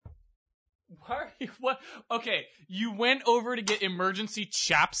What? Okay, you went over to get emergency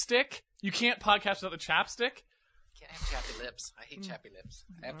chapstick. You can't podcast without the chapstick. Can't have chappy lips. I hate chappy lips.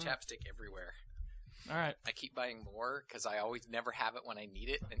 I have chapstick everywhere. All right. I keep buying more because I always never have it when I need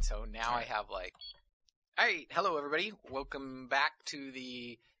it, and so now I have like. All right, hello everybody. Welcome back to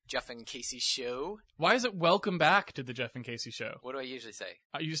the Jeff and Casey show. Why is it welcome back to the Jeff and Casey show? What do I usually say?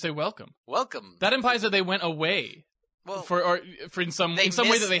 You just say welcome. Welcome. That implies that they went away. Well, for in some way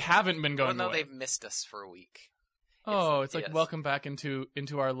that they haven't been going well, no, away. they've missed us for a week. It's like welcome back into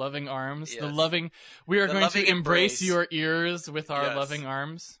our loving arms. Yes. We are The going loving to embrace embrace. your ears with our Yes. loving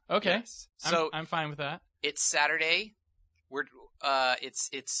arms. Okay, Yes. So I'm fine with that. it's Saturday. We're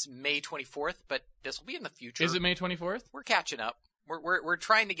it's May 24th, but this will be in the future. Is it May 24th? We're catching up. We're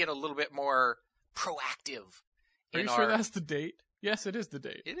trying to get a little bit more proactive. Are you sure that's the date? Yes, it is the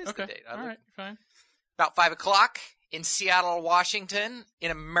date. It is okay. the date. All right, fine. About 5:00 in Seattle, Washington, in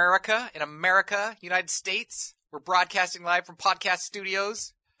America, United States. We're broadcasting live from podcast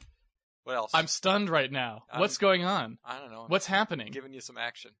studios. What else? I'm stunned right now. What's going on? I don't know. What's happening? I'm giving you some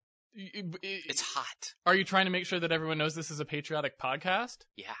action. It's hot. Are you trying to make sure that everyone knows this is a patriotic podcast?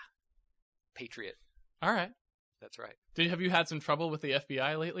 Yeah. Patriot. All right. That's right. Have you had some trouble with the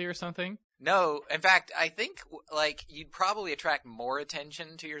FBI lately or something? No. In fact, I think you'd probably attract more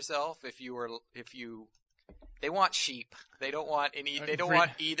attention to yourself if you. They want sheep. They don't want any. They don't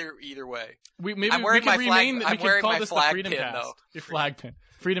want either way. I'm wearing my flag. We could call this the Freedom pin, Cast. though. Your flag pin.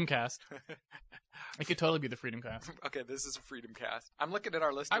 Freedom Cast. It could totally be the Freedom Cast. Okay, this is a Freedom Cast. I'm looking at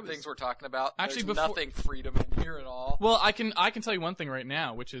our list of things we're talking about. Actually, there's nothing freedom in here at all. Well, I can tell you one thing right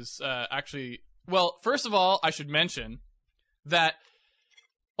now, which is actually. Well, first of all, I should mention that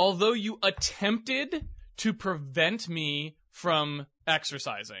although you attempted to prevent me from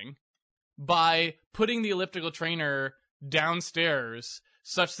exercising by putting the elliptical trainer downstairs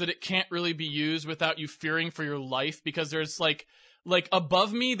such that it can't really be used without you fearing for your life, because there's like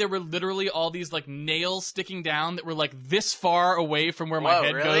above me there were literally all these like nails sticking down that were like this far away from where my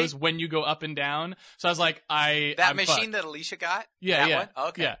head goes when you go up and down. So I was like, I'm machine fucked. that Alicia got? Yeah, that one?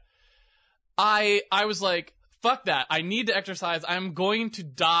 Okay. Yeah. I was like, fuck that. I need to exercise. I'm going to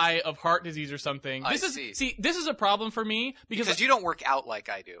die of heart disease or something. This is a problem for me because you don't work out like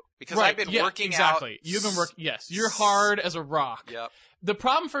I do. Because right, I've been working exactly. out. You've been working. Yes, you're hard as a rock. Yep. The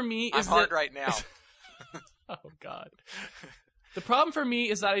problem for me is I'm hard right now. Oh God. The problem for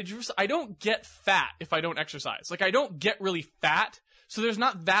me is that I don't get fat if I don't exercise. Like I don't get really fat. So there's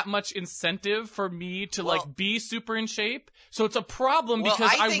not that much incentive for me to be super in shape. So it's a problem because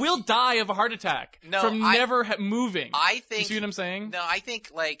I will die of a heart attack from never moving. I think. You see what I'm saying? No, I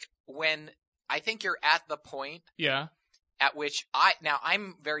think I think you're at the point. Yeah. At which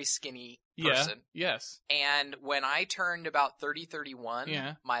I'm very skinny person. Yeah. Yes. And when I turned about 30,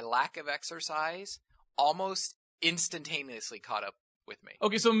 31, my lack of exercise almost instantaneously caught up with me.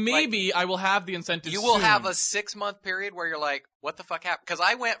 Okay, so maybe I will have the incentive You will soon. have a 6-month period where you're like, what the fuck happened? Because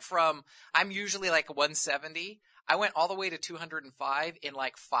I went from, I'm usually like 170. I went all the way to 205 in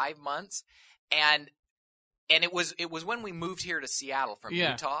like 5 months. And it was when we moved here to Seattle from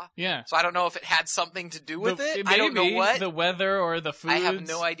Utah. Yeah. So I don't know if it had something to do with it. Maybe I don't know what. The weather or the foods. I have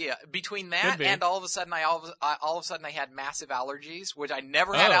no idea. Between that and all of a sudden I had massive allergies, which I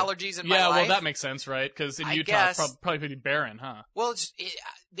never had allergies in my life. Yeah, well that makes sense, right? Because in Utah it's probably pretty barren, huh? Well,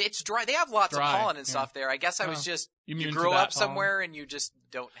 it's dry. They have lots of pollen and stuff there. I guess I was just you grew up somewhere and you just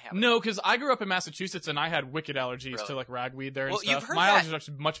don't have it. No, because I grew up in Massachusetts and I had wicked allergies to like ragweed there and stuff. You've heard my allergies are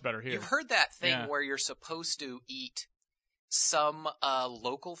actually much better here. You've heard that thing where you're supposed to eat some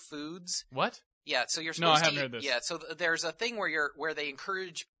local foods. What? Yeah, so you're supposed to eat. No, I haven't heard this. Yeah, so there's a thing where they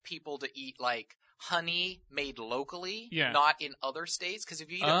encourage people to eat like honey made locally, not in other states. Because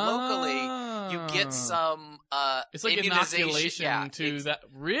if you eat it locally, you get some it's like inoculation to that.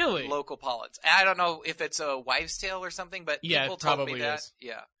 Really? Local pollens. I don't know if it's a wives' tale or something, but people told me that. Is.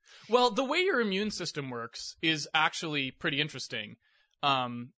 Yeah. Well, the way your immune system works is actually pretty interesting.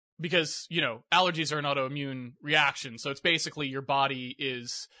 Because, allergies are an autoimmune reaction. So it's basically your body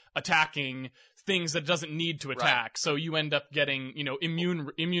is attacking things that it doesn't need to attack. Right. So you end up getting,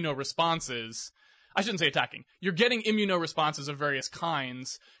 immunoresponses. I shouldn't say attacking. You're getting immunoresponses of various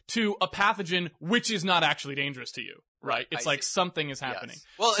kinds to a pathogen which is not actually dangerous to you. right? It's like something is happening. Yes.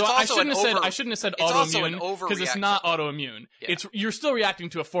 Well, so it's I also shouldn't have said it's also an autoimmune because it's not autoimmune. Yeah. You're still reacting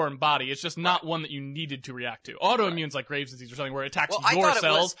to a foreign body. It's just not one that you needed to react to. Autoimmune's like Graves' disease or something where it attacks your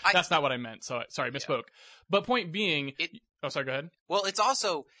cells. That's not what I meant. So sorry, misspoke. But point being, oh, sorry, go ahead. Well,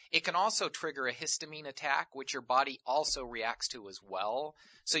 it can also trigger a histamine attack, which your body also reacts to as well.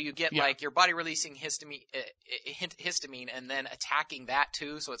 So you get like your body releasing histamine and then attacking that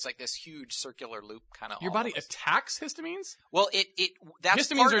too. So it's like this huge circular loop kind of. Your body attacks histamines? Well, that's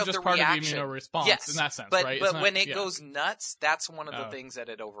histamines part are of just the part reaction. of the immune response in that sense, but, right? But when it goes nuts, that's one of the Oh. things that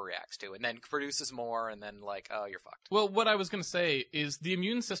it overreacts to, and then produces more, and then like, oh, you're fucked. Well, what I was going to say is the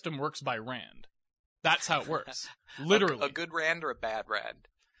immune system works by RAND. That's how it works. Literally. A good RAND or a bad RAND?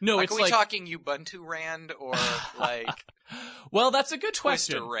 No, like, it's are we talking Ubuntu RAND or like? Well, that's a good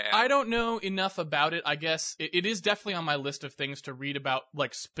Twister question. RAND? I don't know enough about it. I guess it is definitely on my list of things to read about,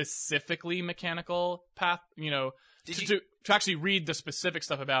 like specifically mechanical path. You know, to actually read the specific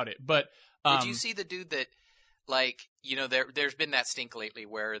stuff about it. But did you see the dude that, like, you know, there's been that stink lately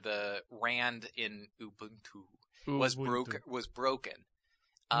where the RAND in Ubuntu was broken.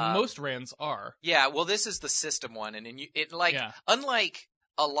 Most RANDs are. Yeah, well, this is the system one, and unlike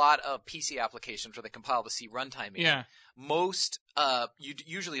a lot of PC applications where they compile the C runtime in, most you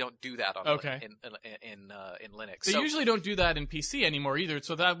usually don't do that on in Linux. They usually don't do that in PC anymore either.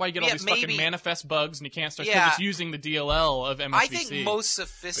 So that's why you get all these fucking manifest bugs, and you can't start because it's using the DLL of MSVC. I think most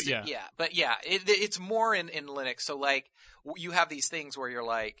sophisticated, it's more in Linux. So like you have these things where you're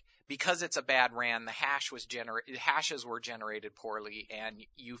like, because it's a bad RAND, the hashes were generated poorly, and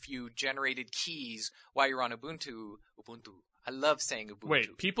if you generated keys while you're on Ubuntu. I love saying Ubuntu.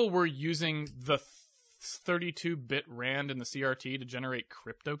 Wait, people were using the 32-bit RAND in the CRT to generate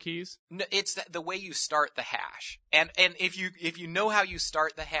crypto keys? No, it's the way you start the hash, and if you know how you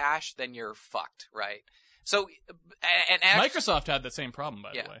start the hash, then you're fucked, right? So, Microsoft had the same problem,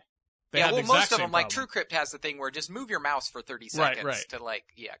 by the way. Most of them, like TrueCrypt has the thing where just move your mouse for 30 seconds to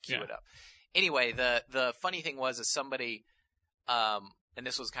queue it up. Anyway, the funny thing was somebody, and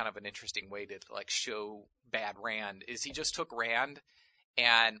this was kind of an interesting way to like show bad RAND, is he just took RAND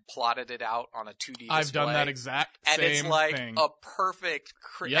and plotted it out on a 2D display. I've done that exact same thing. And it's like a perfect,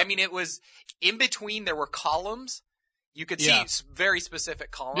 I mean, it was in between there were columns. You could see very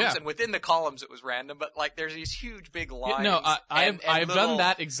specific columns, and within the columns it was random. But like, there's these huge big lines. I've done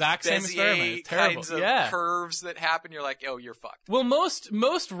that exact same experiment. It's terrible. Kinds of curves that happen. You're like, oh, you're fucked. Well, most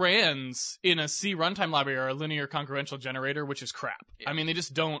RANDs in a C runtime library are a linear concurrential generator, which is crap. Yeah. I mean, they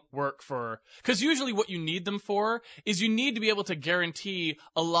just don't work because usually what you need them for is you need to be able to guarantee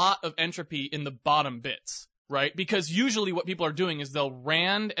a lot of entropy in the bottom bits. Right? Because usually what people are doing is they'll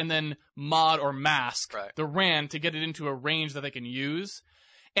RAND and then mod or mask the RAND to get it into a range that they can use.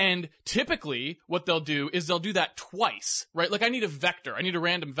 And typically what they'll do is they'll do that twice, right? Like I need a vector. I need a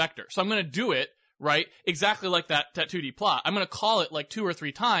random vector. So I'm going to do it, right? Exactly like that 2D plot. I'm going to call it like 2 or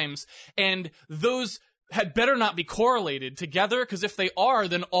 3 times. And those had better not be correlated together, because if they are,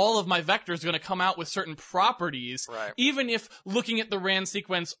 then all of my vectors are going to come out with certain properties, even if looking at the RAND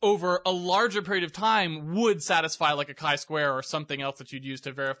sequence over a larger period of time would satisfy like a chi-square or something else that you'd use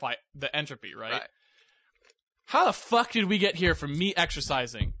to verify the entropy, right? How the fuck did we get here from me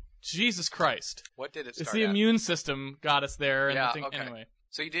exercising? Jesus Christ. What did it start It's the immune system got us there. And anyway.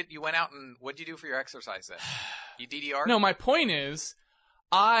 So you went out and what did you do for your exercise then? You DDR? No, my point is,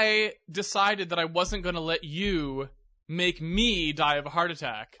 I decided that I wasn't going to let you make me die of a heart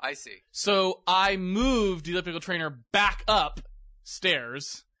attack. I see. So I moved the elliptical trainer back up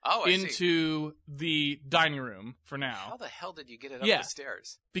stairs into the dining room for now. How the hell did you get it up the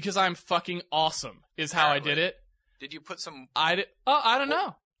stairs? Because I'm fucking awesome is how I did it. Did you put some... I don't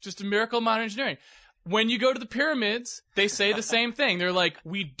know. Just a miracle of modern engineering. When you go to the pyramids, they say the same thing. They're like,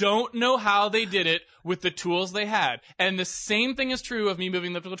 we don't know how they did it with the tools they had. And the same thing is true of me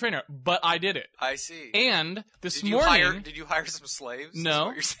moving the elliptical trainer, but I did it. I see. And this morning... Did you hire some slaves?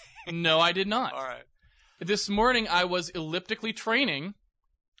 No. No, I did not. All right. This morning, I was elliptically training...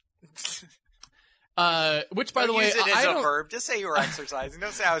 which, by the way, use it as a verb. Just say you were exercising.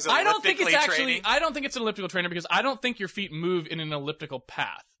 Don't say I was elliptically training. I don't think it's an elliptical trainer because I don't think your feet move in an elliptical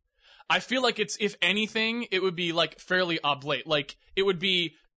path. I feel like it's, if anything, it would be like fairly oblate. Like it would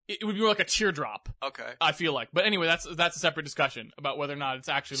be more like a teardrop. Okay. I feel like. But anyway, that's a separate discussion about whether or not it's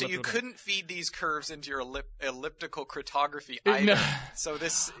actually so elliptical. You couldn't feed these curves into your elliptical cartography either. No. So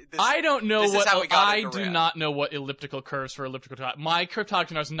this I don't know this what is how we got I do not know what elliptical curves for elliptical my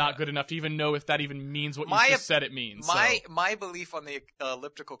cartography is not good enough to even know if that even means what you just said it means. My belief on the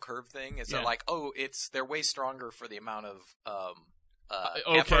elliptical curve thing is that like, they're way stronger for the amount of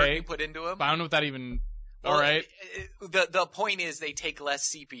effort you put into them. But I don't know what that even... All right. The point is they take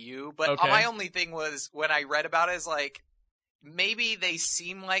less CPU, but Okay. my only thing was when I read about it is like maybe they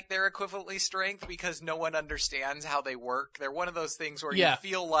seem like they're equivalently strength because no one understands how they work. They're one of those things where Yeah. you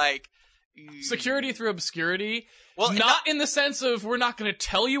feel like Security through obscurity. Well, not in the sense of we're not going to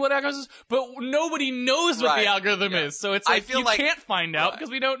tell you what algorithm is, but nobody knows what Right, the algorithm yeah. is. So it's I like feel you like- can't find out Right. because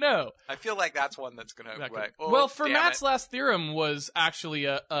we don't know. I feel like that's one that's gonna Exactly. like, oh, well, damn Fermat's it. last theorem was actually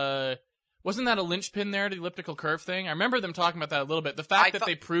wasn't that a linchpin there to the elliptical curve thing? I remember them talking about that a little bit. The fact that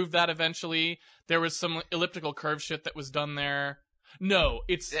they proved that eventually, there was some elliptical curve shit that was done there. No,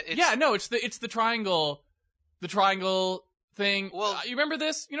 it's the triangle thing. Well- You remember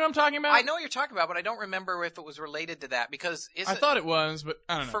this? You know what I'm talking about? I know what you're talking about, but I don't remember if it was related to that because I thought it was, but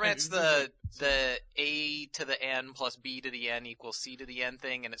I don't know. Fermat's the A to the N plus B to the N equals C to the N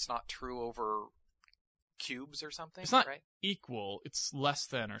thing, and it's not true over cubes or something. It's not right? equal. It's less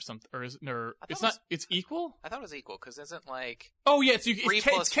than or something, or is or I thought it's it not. was- It's equal. I thought it was equal because isn't like Oh yeah, it's Three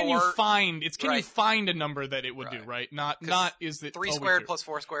can, plus can you four- find it's can you Right. find a number that it would do Right. right? Not 'Cause is it 3 always squared true? plus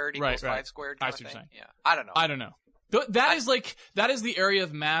 4 squared Right, equals right. 5 squared I kind see of what thing. you're Yeah, I don't know. I don't know. That is the area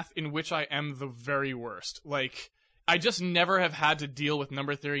of math in which I am the very worst. Like I just never have had to deal with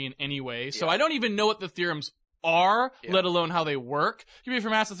number theory in any way, so Yeah. I don't even know what the theorems are, Yeah. let alone how they work. Give me for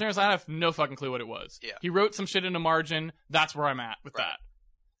Fermat's theorems, I have no fucking clue what it was. Yeah. He wrote some shit in a margin. That's where I'm at with Right. that.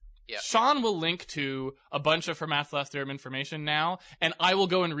 Yeah. Sean will link to a bunch of Fermat's last theorem information now, and I will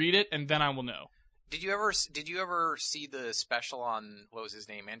go and read it, and then I will know. Did you ever see the special on what was his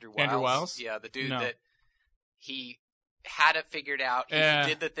name, Andrew Wiles? Andrew Wiles? Yeah, the dude No. that he had it figured out. He Yeah.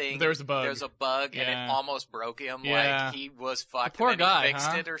 did the thing. There was a bug. There's a bug, and Yeah. it almost broke him. Yeah. Like he was fucked. poor and then guy, he fixed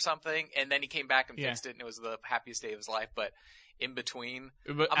huh? it or something, and then he came back and Yeah. fixed it, and it was the happiest day of his life. But in between,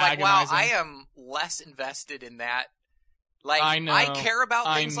 But I'm like, wow, agonizing. I am less invested in that. Like, I know. I care about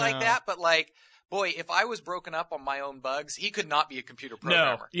I things like know. that, but like, boy, if I was broken up on my own bugs, he could not be a computer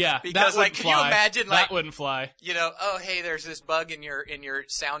programmer. No, yeah, Because, that like, wouldn't can you fly. imagine, that like- wouldn't fly. You know, oh hey, there's this bug in your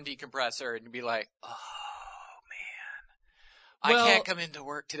sound decompressor, and you'd be like, oh man, Well- I can't come into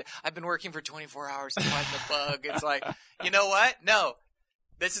work today. I've been working for 24 hours to find the bug. It's like, you know what? No,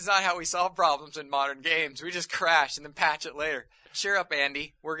 this is not how we solve problems in modern games. We just crash and then patch it later. Cheer up,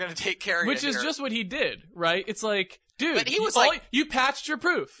 Andy. We're gonna take care of Which you is here. just what he did, right? It's like, dude, But he was all- like- you patched your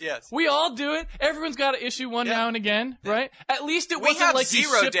proof. Yes. We all do it. Everyone's got to issue one Yeah. now and again, right? At least it We wasn't have like you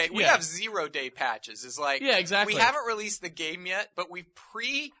 0 shipped- day. We yeah. have 0 day patches. It's like, Yeah, exactly. We haven't released the game yet, but we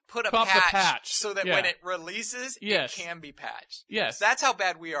put a Pop the patch, patch. so that Yeah. when it releases, Yes. it can be patched. Yes. That's how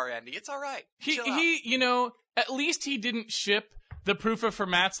bad we are, Andy. It's all right. Chill out. He, you know, at least he didn't ship the proof of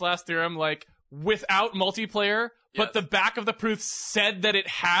Fermat's last theorem like without multiplayer, but Yes. the back of the proof said that it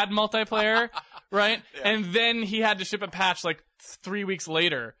had multiplayer, right? Yeah. And then he had to ship a patch like 3 weeks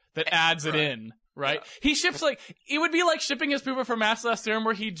later that adds it Right. in. Right? Yeah. He ships like, it would be like shipping his proof of Fermat's last theorem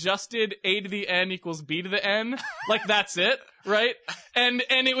where he just did A to the N equals B to the N. Like that's it, right? And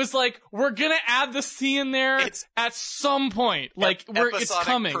it was like, we're gonna add the C in there It's- at some point. Like, it's episodic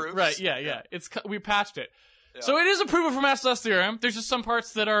coming. proofs. Right, yeah. Yeah. We patched it. Yeah. So it is a proof of Fermat's last theorem. There's just some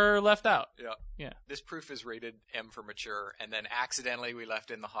parts that are left out. Yeah. Yeah. This proof is rated M for mature, and then accidentally we left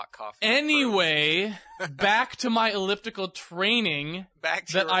in the hot coffee. Anyway, back to my elliptical training. proof. Back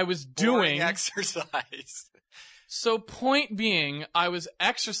to that your I was boring doing. exercise. So point being, I was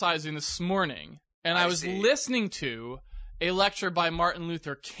exercising this morning, and I was see. listening to a lecture by Martin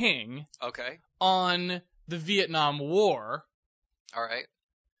Luther King Okay. on the Vietnam War. All right.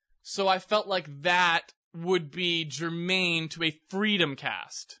 So I felt like that would be germane to a Freedom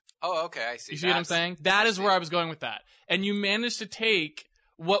Cast. Oh, okay. I see. You see what I'm saying? That is see. where I was going with that. And you managed to take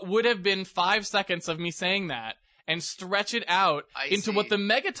what would have been 5 seconds of me saying that and stretch it out I into see. what the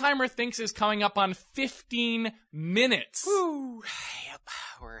Mega Timer thinks is coming up on 15 minutes. Woo. Yep.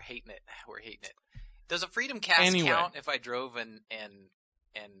 We're hating it. Does a Freedom Cast Anyway. count if I drove and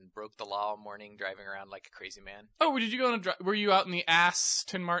broke the law all morning driving around like a crazy man? Oh, did you go on a were you out in the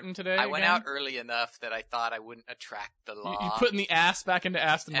Aston Martin today? I went again? out early enough that I thought I wouldn't attract the law. You putting the ass back into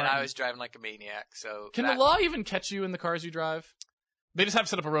Aston and Martin. I was driving like a maniac. So Can that, the law even catch you in the cars you drive? They just have to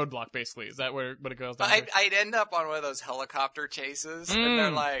set up a roadblock, basically. Is that what it goes down to? I'd end up on one of those helicopter chases, and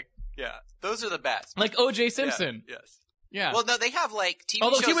they're like, yeah, those are the best. Like O.J. Yeah, Simpson. yes. Yeah. Well, no, they have like TV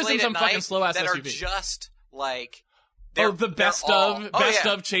Although shows he was in late some at fucking night slow-ass that are SUV. just like the they're best all- of oh, best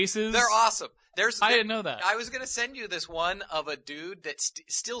yeah. of chases. They're awesome. I didn't know that. I was gonna send you this one of a dude that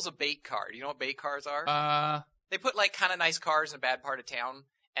steals a bait car. Do you know what bait cars are? They put like kind of nice cars in a bad part of town,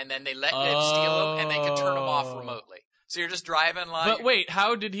 and then they let them steal them, and they can turn them off remotely. So you're just driving like. But wait,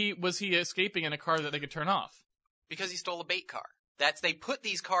 how did was he escaping in a car that they could turn off? Because he stole a bait car. They put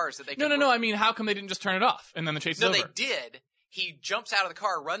these cars that they No, can no, no. I mean, how come they didn't just turn it off and then the chase is over? No, they did. He jumps out of the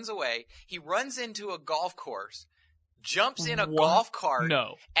car, runs away. He runs into a golf course, jumps in a golf cart.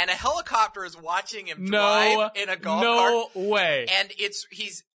 No. And a helicopter is watching him drive in a golf cart. No way. And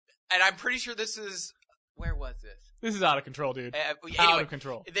and I'm pretty sure this is, where was this? This is out of control, dude. Anyway, out of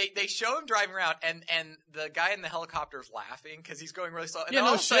control. They show him driving around, and the guy in the helicopter is laughing because he's going really slow. And Yeah, then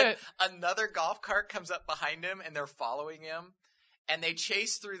all no of a sudden, shit. another golf cart comes up behind him, and they're following him. And they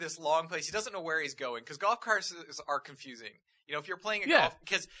chase through this long place. He doesn't know where he's going because golf carts are confusing. You know, if you're playing a golf,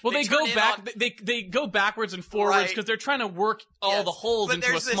 because they go back. They go backwards and forwards because they're trying to work all the holes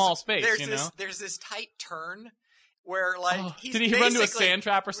into a small space. There's this tight turn where he's did he run to a sand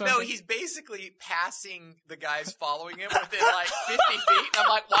trap or something? No, he's basically passing the guys following him within 50 feet. And I'm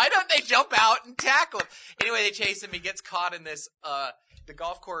like, why don't they jump out and tackle him? Anyway, they chase him. He gets caught in this. The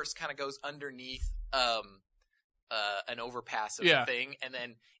golf course kind of goes underneath an overpass of a thing, and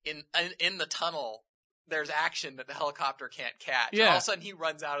then in the tunnel there's action that the helicopter can't catch. Yeah. And all of a sudden he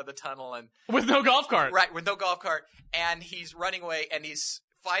runs out of the tunnel and with no golf cart. Right, with no golf cart, and he's running away, and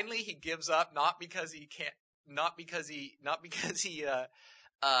he gives up, not because he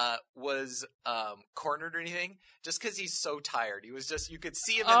was cornered or anything, just because he's so tired. He was just, you could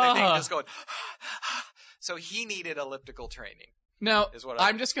see him in the thing just going so he needed elliptical training. Now,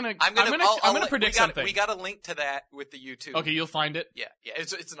 I'm gonna predict something. We got a link to that with the YouTube. Okay, you'll find it. Yeah,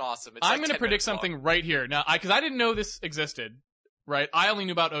 it's an awesome. I'm gonna predict something right here now, because I didn't know this existed. Right, I only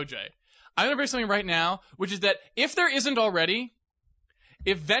knew about OJ. I'm gonna predict something right now, which is that if there isn't already,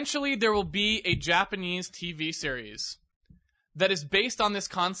 eventually there will be a Japanese TV series that is based on this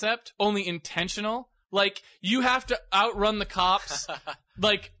concept, only intentional. Like, you have to outrun the cops,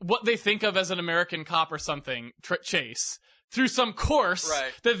 like what they think of as an American cop or something chase. Through some course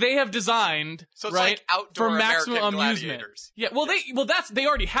that they have designed, so it's like outdoor for maximum American amusement. Gladiators. Yeah, they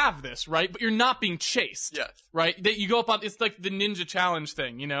already have this, right? But you're not being chased. Yes. Right? You go up on, it's like the Ninja Challenge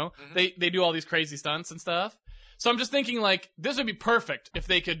thing, you know? Mm-hmm. They do all these crazy stunts and stuff. So I'm just thinking, like, this would be perfect if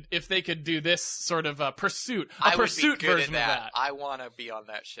they could do this sort of pursuit version of that. I want to be on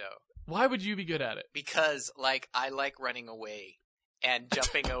that show. Why would you be good at it? Because, I like running away and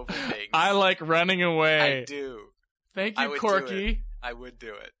jumping over things. I like running away. I do. Thank you, Corky. I would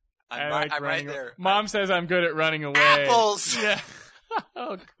do it. I'm right there. Mom says I'm good at running away. Apples! Yeah.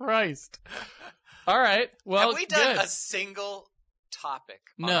 Oh, Christ. All right. Well, have we done a single topic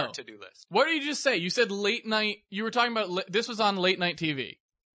on our to-do list? What did you just say? You said late night. You were talking about this was on late night TV.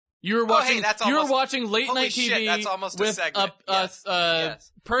 You were watching. You were watching late night TV. That's almost with a segment. Yes.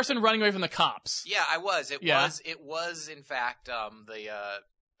 Person running away from the cops. Yeah, I was. It was in fact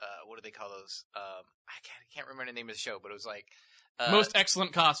what do they call those? I can't remember the name of the show, but it was like most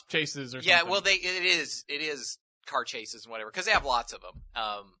excellent cop chases or something. Yeah, well, it is car chases and whatever because they have lots of them.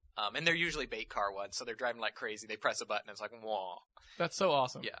 And they're usually bait car ones, so they're driving like crazy. They press a button, and it's like, whoa. That's so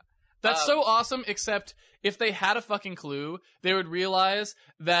awesome. Yeah. That's so awesome, except if they had a fucking clue, they would realize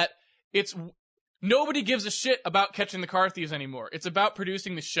that nobody gives a shit about catching the car thieves anymore. It's about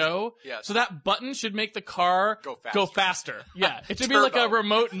producing the show. Yes. So that button should make the car go faster. Yeah. It should be like a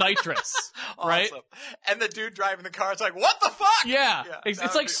remote nitrous. Right? And the dude driving the car is like, what the fuck? Yeah.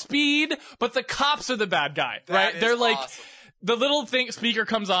 It's like Speed, but the cops are the bad guy. Right? They're like, awesome. The little speaker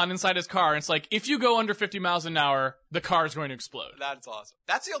comes on inside his car, and it's like, if you go under 50 miles an hour, the car is going to explode. That's awesome.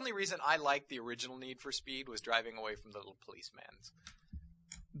 That's the only reason I liked the original Need for Speed was driving away from the little policeman.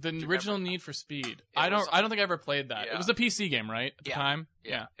 The original Need for Speed. I don't think I ever played that. Yeah. It was a PC game, right? At the time?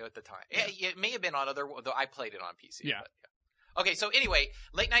 Yeah. At the time. Yeah. It may have been on other, though I played it on PC. Yeah. But Okay, so anyway,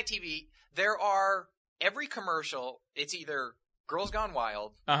 late night TV, every commercial, it's either Girls Gone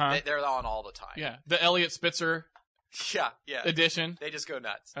Wild, they're on all the time. Yeah. The Elliot Spitzer edition. They just go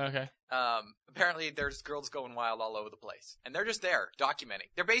nuts. Okay. Apparently there's Girls Going Wild all over the place. And they're just there, documenting.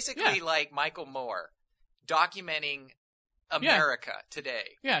 They're basically like Michael Moore, documenting America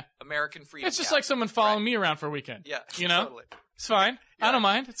today. Yeah. American freedom. It's just like someone following me around for a weekend. Yeah. You know? Totally. It's fine. Yeah. I don't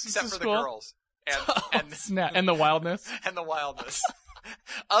mind. Except for cool. the girls. And the wildness. And the wildness.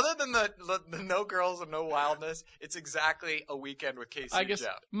 Other than the no girls and no wildness, it's exactly a weekend with Casey and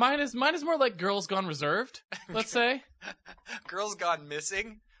Jeff. Mine is more like Girls Gone Reserved, let's say. Girls Gone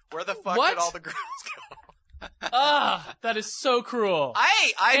Missing? Where the fuck What? did all the girls go? That is so cruel.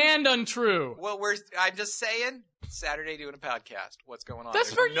 And untrue. Well, I'm just saying, Saturday doing a podcast. What's going on?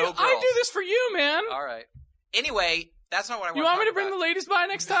 That's for you. No girls. I do this for you, man. All right. Anyway, that's not what I want You want me to bring the ladies by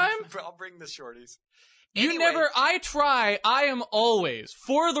next time? I'll bring the shorties. I am always,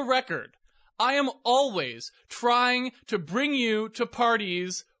 for the record, I am always trying to bring you to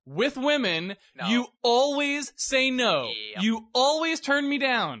parties with women, No. you always say no. Yep. You always turn me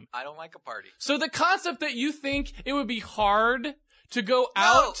down. I don't like a party. So the concept that you think it would be hard to go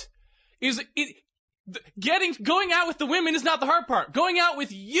out is going out with the women is not the hard part. Going out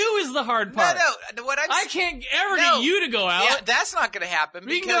with you is the hard part. No. What I can't ever get you to go out. Yeah, that's not going to happen.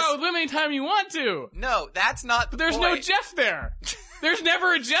 You can go out with women anytime you want to. No, that's not the But there's point. no Jeff there. There's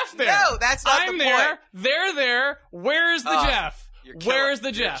never a Jeff there. No, that's not I'm the there. point. They're there. Where's the Jeff? Where's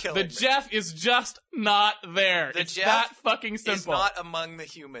the Jeff? The Jeff is just not there. It's Jeff that fucking simple. Is not among the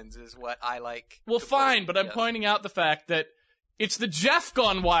humans is what I like. Well, fine, but I'm pointing out the fact that it's the Jeff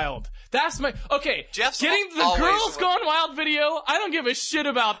Gone Wild. That's my... Okay, Jeff's getting the Girls Gone Wild video, I don't give a shit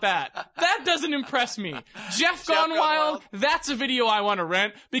about that. That doesn't impress me. Jeff Gone Wild, that's a video I want to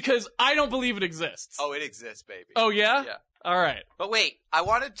rent because I don't believe it exists. Oh, it exists, baby. Oh, yeah? Yeah. All right. But wait, I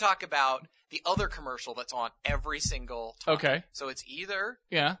wanted to talk about the other commercial that's on every single time. Okay. So it's either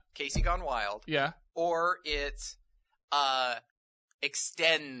Yeah. Casey Gone Wild Yeah. or it's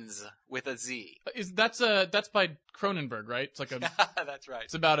Extends with a Z. That's by Cronenberg, right? It's like a... That's right.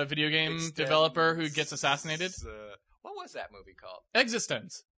 It's about a video game developer who gets assassinated. What was that movie called?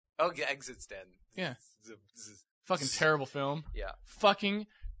 Existence. Oh, yeah, Existence. Yeah. Fucking terrible film. Yeah. Fucking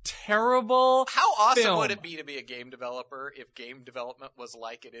terrible. How awesome film. would it be to be a game developer if game development was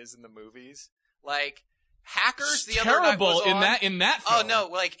like it is in the movies? Like Hackers. The other night was terrible on. in that film. Oh no!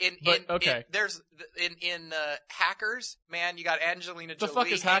 Like okay. There's in Hackers. Man, you got Angelina Jolie The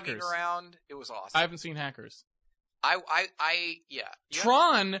fuck is hanging Hackers? around. It was awesome. I haven't seen Hackers. Yeah.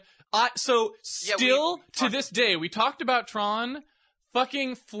 Tron. So Yeah, still we to this day, we talked about Tron.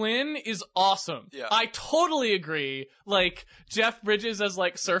 Fucking Flynn is awesome. Yeah. I totally agree. Like Jeff Bridges as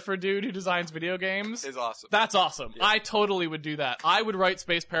like surfer dude who designs video games. Is awesome. That's awesome. Yeah. I totally would do that. I would write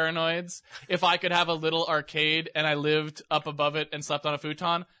Space Paranoids if I could have a little arcade and I lived up above it and slept on a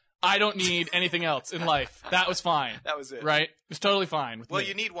futon. I don't need anything else in life. That was fine. That was it. Right? It was totally fine with Well, me.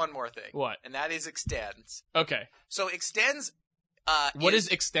 you need one more thing. What? And that is Extends. Okay. So Extends. What is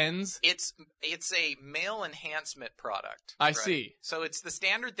Extends? It's a male enhancement product. I right? see. So it's the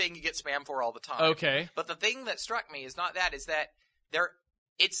standard thing you get spam for all the time. Okay. But the thing that struck me is not that. Is that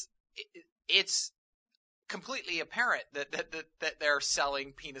it's completely apparent that they're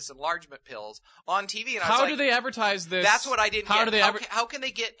selling penis enlargement pills on TV. And How do they advertise this? That's what I didn't How get. do they how can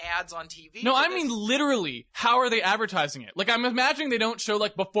they get ads on TV? No, for I this? mean literally. How are they advertising it? Like I'm imagining they don't show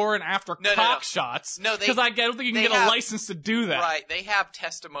like before and after No. cock shots. No, because I don't think you can get a license to do that. Right. They have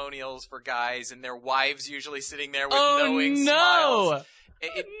testimonials for guys and their wives usually sitting there with Oh knowing no! smiles.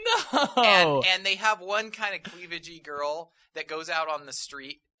 No. And they have one kind of cleavagey girl that goes out on the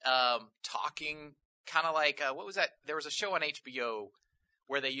street, talking kind of like, what was that? There was a show on HBO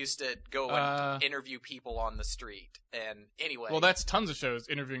where they used to go and interview people on the street. And anyway. Well, that's tons of shows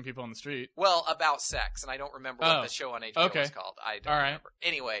interviewing people on the street. Well, about sex. And I don't remember what the show on HBO was called. I don't remember.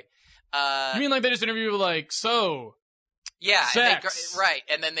 Anyway. You mean like they just interview like, so... Yeah, sex. Right,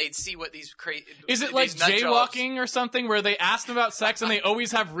 and then they'd see what these crazy... Is it like jaywalking or something where they ask them about sex and they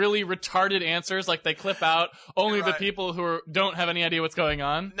always have really retarded answers, like they clip out only the people who don't have any idea what's going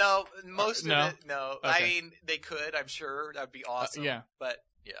on? No, most of it, no. Okay. I mean, they could, I'm sure. That'd be awesome. Yeah. But,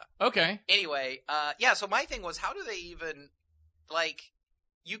 yeah. Okay. Anyway, so my thing was, how do they even, like,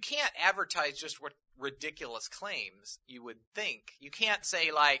 you can't advertise just what ridiculous claims, you would think. You can't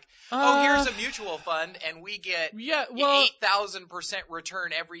say like, here's a mutual fund and we get 8,000%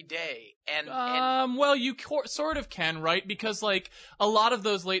 return every day. Well, you sort of can, right? Because like a lot of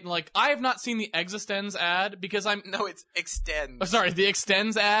those I have not seen the Existends ad because No, it's Extends. Oh, sorry, the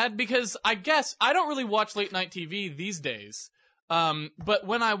Extends ad because I guess I don't really watch late night TV these days. But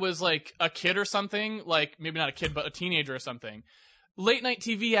when I was like a kid or something, like maybe not a kid, but a teenager or something, late night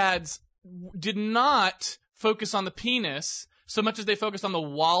TV ads did not focus on the penis so much as they focused on the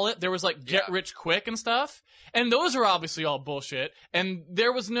wallet. There was like get rich quick and stuff. And those are obviously all bullshit. And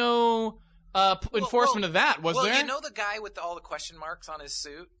there was no enforcement of that, was there? Well, you know the guy with all the question marks on his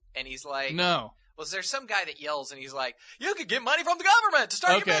suit? And he's like... No. Well, there's some guy that yells and he's like, you could get money from the government to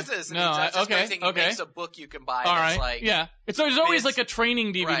start your business. And he makes a book you can buy. All that's right. Like, yeah. There's always like a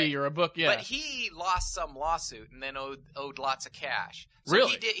training DVD or a book. Yeah. But he lost some lawsuit and then owed lots of cash. So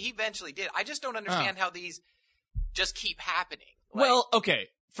really? He eventually did. I just don't understand how these just keep happening. Well, okay.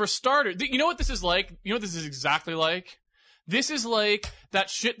 For starters, you know what this is like? You know what this is exactly like? This is like that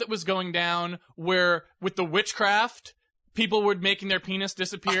shit that was going down where with the witchcraft, people were making their penis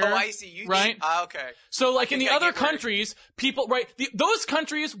disappear. Oh, I see. Right? Okay. So, like in the other countries, people, right? Those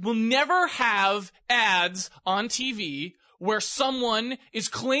countries will never have ads on TV where someone is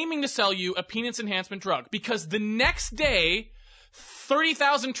claiming to sell you a penis enhancement drug because the next day,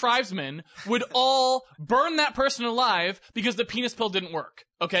 30,000 tribesmen would all burn that person alive because the penis pill didn't work.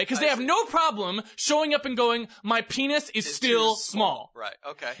 Okay? Because they have no problem showing up and going, my penis is still small. Right,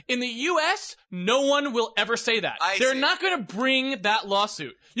 okay. In the U.S., no one will ever say that. They're not going to bring that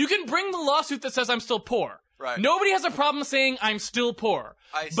lawsuit. You can bring the lawsuit that says I'm still poor. Right. Nobody has a problem saying I'm still poor.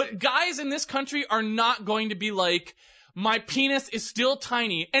 I see. But guys in this country are not going to be like, my penis is still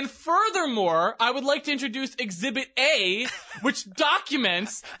tiny. And furthermore, I would like to introduce Exhibit A, which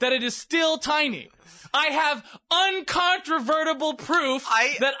documents that it is still tiny. I have uncontrovertible proof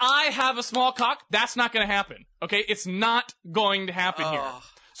that I have a small cock. That's not going to happen. Okay? It's not going to happen here.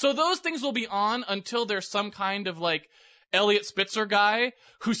 So those things will be on until there's some kind of like Elliot Spitzer guy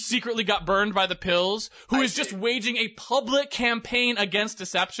who secretly got burned by the pills, who is just waging a public campaign against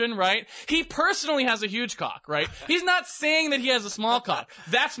deception, right? He personally has a huge cock, right? He's not saying that he has a small cock.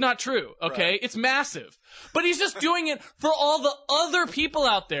 That's not true, okay? Right. It's massive. But he's just doing it for all the other people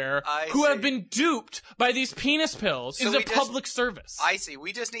out there who have been duped by these penis pills. It's a public service. I see.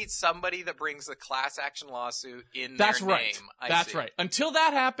 We just need somebody that brings the class action lawsuit in That's their right. name. That's right. Until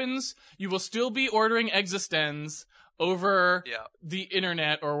that happens, you will still be ordering Existenz over the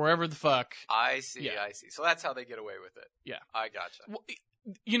internet or wherever the fuck. I see. So that's how they get away with it. Yeah. I gotcha. Well,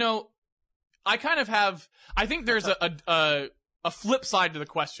 you know, I kind of have, I think there's a flip side to the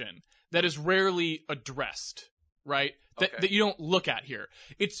question that is rarely addressed, right? That you don't look at here.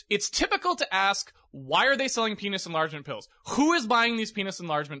 It's typical to ask, why are they selling penis enlargement pills? Who is buying these penis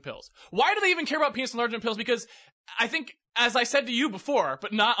enlargement pills? Why do they even care about penis enlargement pills? Because I think, as I said to you before,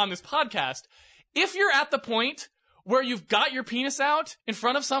 but not on this podcast, if you're at the point where you've got your penis out in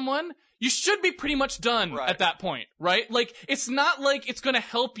front of someone, you should be pretty much done at that point, right? Like, it's not like it's gonna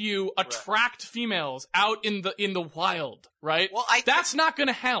help you attract females out in the wild, right? Well, that's not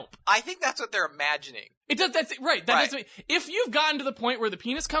gonna help. I think that's what they're imagining. It does. That's right. That doesn't. If you've gotten to the point where the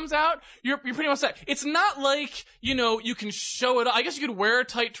penis comes out, you're pretty much set. It's not like, you know, you can show it. I guess you could wear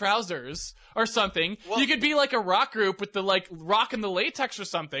tight trousers or something. Well, you could be like a rock group with the like rock and the latex or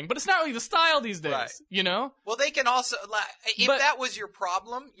something. But it's not really the style these days. You know. Well, they can also. If that was your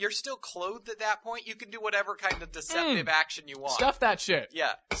problem, you're still clothed at that point. You can do whatever kind of deceptive action you want. Stuff that shit.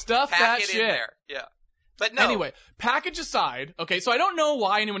 Yeah. Stuff Pack that it shit. in there. Yeah. But no. Anyway, package aside, okay, so I don't know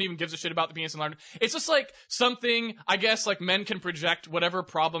why anyone even gives a shit about the penis enlargement. It's just like something, I guess, like men can project whatever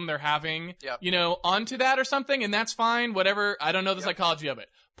problem they're having, you know, onto that or something, and that's fine, whatever. I don't know the psychology of it.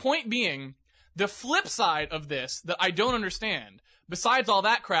 Point being, the flip side of this that I don't understand, besides all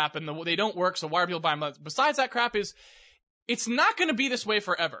that crap and they don't work, so why are people buying them? Besides that crap is, it's not going to be this way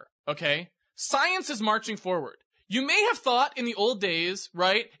forever, okay? Science is marching forward. You may have thought in the old days,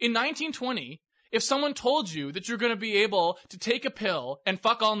 right, in 1920, if someone told you that you're going to be able to take a pill and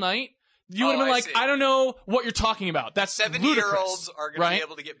fuck all night, you would have been like, I don't know what you're talking about. That's 70-year-olds are going to be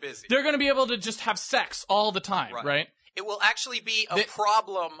able to get busy. They're going to be able to just have sex all the time, right? It will actually be a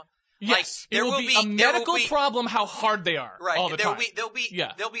problem. Yes, it will be a medical problem how hard they are all the time.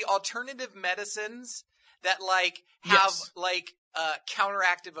 There'll be alternative medicines that have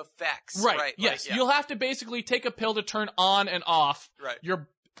counteractive effects. Right. Yes. You'll have to basically take a pill to turn on and off your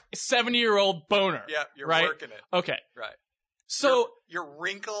 70-year-old boner. Yeah, you're working it. Okay. Right. So you're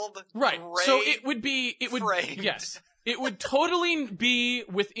wrinkled. Right. Gray, so it would framed. Yes. It would totally be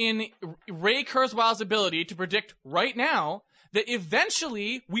within Ray Kurzweil's ability to predict right now that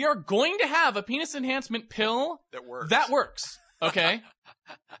eventually we are going to have a penis enhancement pill that works. Okay?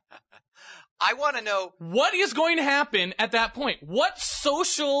 I want to know what is going to happen at that point. What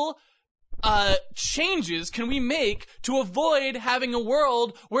social changes can we make to avoid having a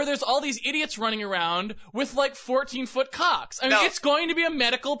world where there's all these idiots running around with like 14-foot cocks? I mean, it's going to be a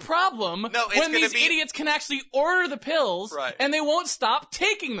medical problem when these idiots can actually order the pills and they won't stop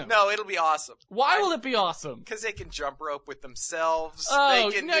taking them. No, it'll be awesome. Why will it be awesome? Because they can jump rope with themselves.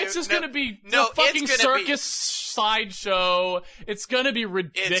 It's just going to be a fucking circus sideshow. It's going to be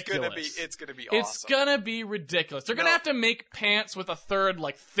ridiculous. It's going to be awesome. It's going to be ridiculous. They're going to have to make pants with a third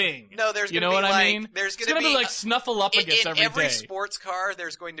like thing. No, there's you know what I mean? There's going to be like Snuffleupagus every day. In every sports car,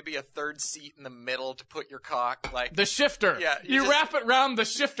 there's going to be a third seat in the middle to put your cock. Like the shifter. Yeah, you wrap it around the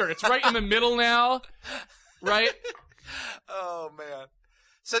shifter. It's right in the middle now, right? Oh man.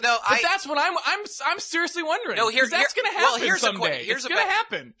 So no, that's what I'm seriously wondering. No, that's going to happen someday. It's going to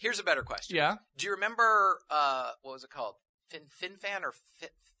happen. Here's a better question. Yeah. Do you remember what was it called? FinFan or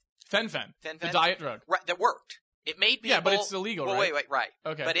FenFen. The diet drug. Right, that worked. It made people... Yeah, but it's illegal, right? Wait, right.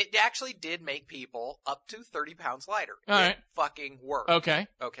 Okay. But it actually did make people up to 30 pounds lighter. All right. It fucking worked. Okay.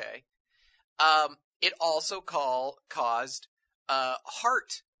 It also caused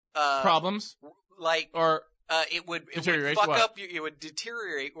heart... problems? Like... Or it would Deteriorate fuck what? up. It would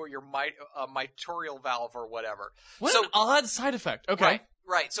deteriorate or your mitral valve or whatever. What so an odd side effect. Okay.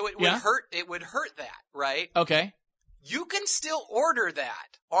 Right. So it would hurt. It would hurt that. Right. Okay. You can still order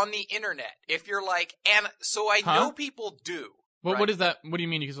that on the internet if you're like, and so I know people do. Well, right? what is that? What do you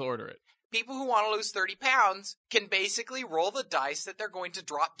mean you can still order it? People who want to lose 30 pounds can basically roll the dice that they're going to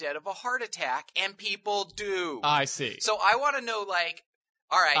drop dead of a heart attack, and people do. I see. So I want to know, like,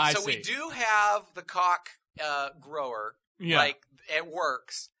 all right, I so see. we do have the cock grower, like, it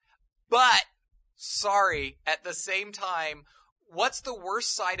works, but, sorry, at the same time, what's the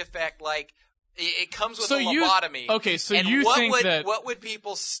worst side effect? Like, it comes with a lobotomy. Okay, so and you think that... what would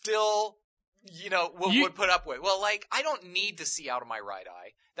people still, would put up with? Well, like, I don't need to see out of my right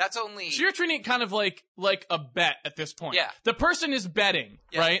eye. That's only... So you're treating it kind of like a bet at this point. Yeah. The person is betting,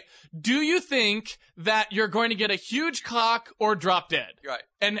 right? Do you think that you're going to get a huge cock or drop dead? Right.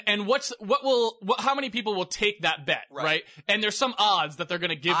 And how many people will take that bet, right? And there's some odds that they're going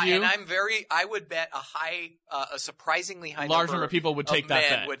to give you. And I would bet a surprisingly high number of people would take that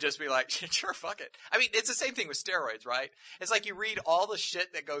bet. Would just be like, sure, fuck it. I mean, it's the same thing with steroids, right? It's like you read all the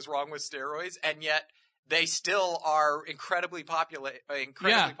shit that goes wrong with steroids, and yet they still are incredibly popular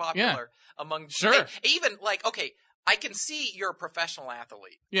among... Sure. Even, like, okay, I can see you're a professional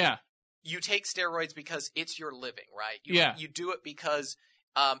athlete. Yeah. You take steroids because it's your living, right? You do it because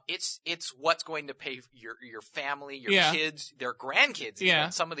it's what's going to pay your family, your kids, their grandkids,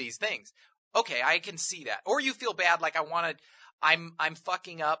 even, some of these things. Okay, I can see that. Or you feel bad, like I'm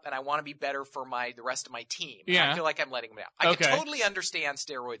fucking up and I want to be better for the rest of my team. Yeah. I feel like I'm letting them down. I can totally understand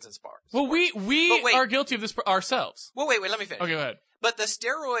steroids and sports. Well, we are guilty of this ourselves. Well, wait, let me finish. Okay, go ahead. But the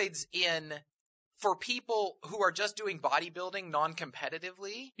steroids for people who are just doing bodybuilding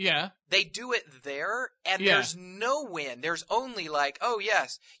non-competitively, they do it there, and there's no win. There's only like, oh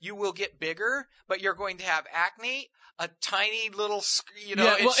yes, you will get bigger, but you're going to have acne, a tiny little,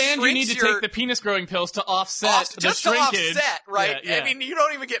 and you need to take the penis growing pills to offset the shrinkage. To offset, right? Yeah. I mean, you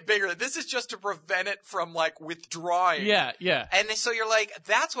don't even get bigger. This is just to prevent it from like withdrawing. Yeah. And so you're like,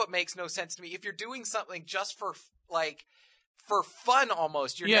 that's what makes no sense to me. If you're doing something just for fun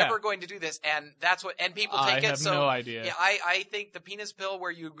almost, you're never going to do this, and that's what, and people take it. I have no idea. Yeah, I think the penis pill where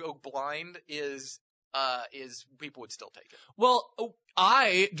you go blind is people would still take it. Well,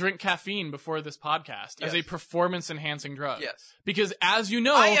 I drink caffeine before this podcast as a performance enhancing drug. Yes. Because as you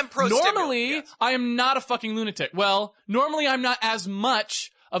know, I am normally I am not a fucking lunatic. Well, normally I'm not as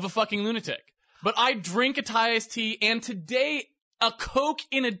much of a fucking lunatic. But I drink a Thai iced tea, and today a Coke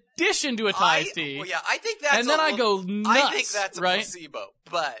in addition to a Thai iced tea. Well, yeah, I think that's and then I go nuts. I think that's a placebo,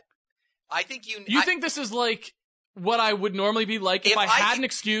 but I think you think this is like what I would normally be like if I had an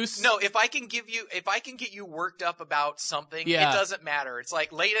excuse. No, if I can get you worked up about something, it doesn't matter. It's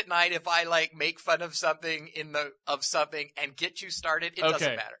like late at night, if I like make fun of something of something and get you started, it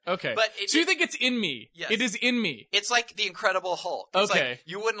doesn't matter. Okay. But so you think it's in me? Yes. It is in me. It's like the Incredible Hulk. It's like,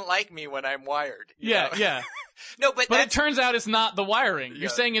 you wouldn't like me when I'm wired. Yeah. No, but it turns out it's not the wiring. You're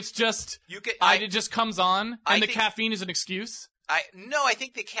saying it's just it just comes on, and the caffeine is an excuse. I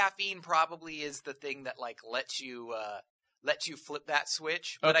think the caffeine probably is the thing that like lets you flip that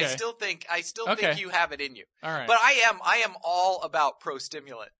switch. But I still think you have it in you. All right. But I am all about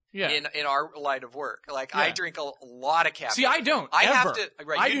pro-stimulant. In our line of work, like I drink a lot of caffeine. See, I don't.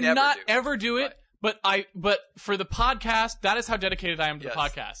 I do not ever do it. But for the podcast, that is how dedicated I am to the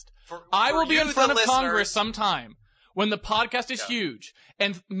podcast. I will be in front of Congress sometime when the podcast is huge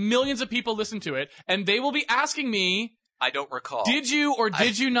and millions of people listen to it, and they will be asking me, I don't recall. Did you or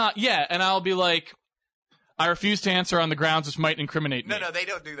did you not? Yeah, and I'll be like, I refuse to answer on the grounds which might incriminate me. No, they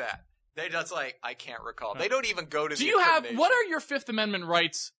don't do that. They just like, I can't recall. They don't even go to what are your Fifth Amendment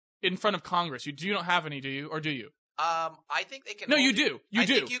rights in front of Congress? You don't have any, do you? Or do you? I think they can. No, you do. You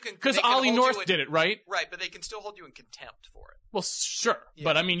do. Because Ollie North did it, right? Right, but they can still hold you in contempt for it. Well, sure,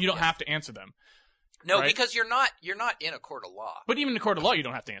 but I mean, you don't have to answer them. No, because you're not in a court of law. But even in a court of law, you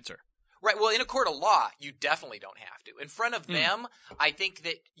don't have to answer. Right. Well, in a court of law, you definitely don't have to. In front of them, I think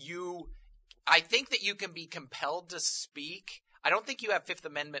that you can be compelled to speak. I don't think you have Fifth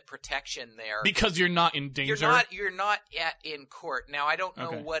Amendment protection there because you're not in danger. You're not in court. Now, I don't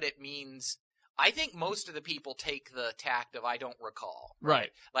know what it means. I think most of the people take the tact of I don't recall.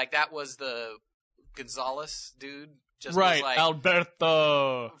 Right. Like that was the Gonzalez dude. Just right. Was like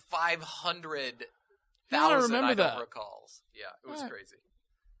Alberto. 500,000 I don't recalls. Yeah, it was crazy.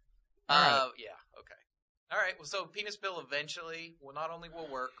 Right. Yeah. Okay. All right. Well, so penis pill eventually not only will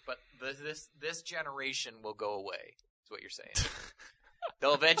work, but this generation will go away. Is what you're saying.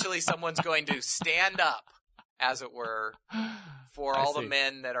 They'll eventually someone's going to stand up, as it were, for all the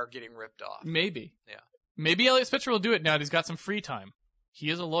men that are getting ripped off. Maybe. Yeah. Maybe Eliot Spitzer will do it now that he's got some free time. He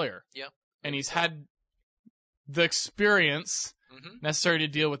is a lawyer. Yeah. And he's had the experience Mm-hmm. necessary to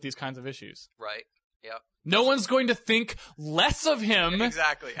deal with these kinds of issues. Right. Yep. No one's going to think less of him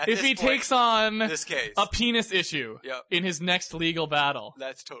Exactly. At if this he point, takes on this case. a penis issue Yep. in his next legal battle.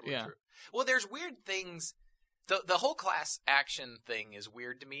 That's totally Yeah. true. Well, there's weird things. The whole class action thing is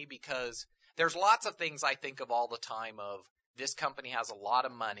weird to me because there's lots of things I think of all the time of this company has a lot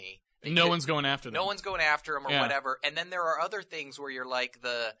of money. No one's going after them. No one's going after them or Yeah. whatever. And then there are other things where you're like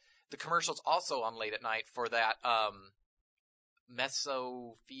the commercials also on late at night for that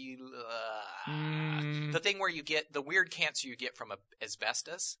the thing where you get the weird cancer you get from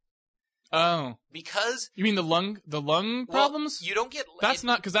asbestos. Oh. Because You mean the lung problems? you don't get That's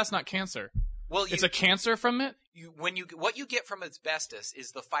not, because that's not cancer. Well, It's a cancer from it? what you get from asbestos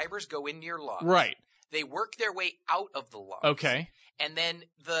is the fibers go into your lungs. Right. They work their way out of the lungs. Okay. And then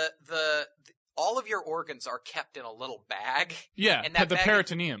all of your organs are kept in a little bag. Yeah, And that the bag-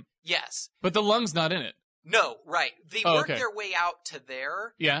 peritoneum. Yes. But the lung's not in it. No, right. They Oh, work okay. their way out to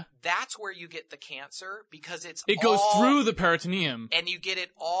there. Yeah. That's where you get the cancer because It goes through the peritoneum. and you get it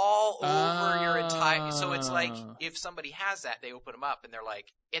all over your entire. So it's like Ah. if somebody has that, they open them up and they're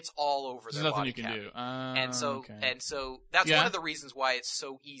like, it's all over There's their nothing body you can cavity. do. And so that's Yeah. one of the reasons why it's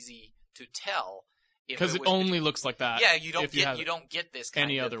so easy to tell. Because it only looks like that. Yeah, you don't if you have don't get this kind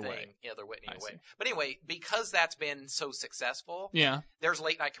any of other thing way. any other way. I see. But anyway, because that's been so successful, Yeah. there's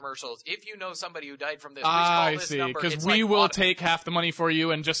late night commercials. If you know somebody who died from this, please call I this see. number. Because It's we like will auto- take half the money for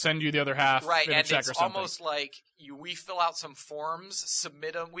you and just send you the other half right, in a and check it's or something. almost like we fill out some forms,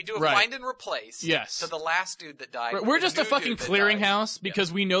 submit them. We do a Right. find and replace. Yes. To the last dude that died. Right, with we're the just a new fucking dude that clearinghouse died.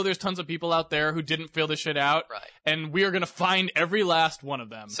 because we know there's tons of people out there who didn't fill this shit out. Right. And we are going to find every last one of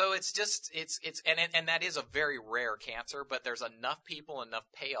them. So it's just and that is a very rare cancer, but there's enough people, enough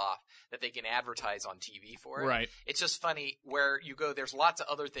payoff that they can advertise on TV for it. Right. It's just funny where you go. There's lots of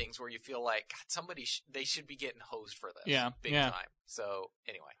other things where you feel like God, somebody they should be getting hosed for this. Yeah, big yeah. time. So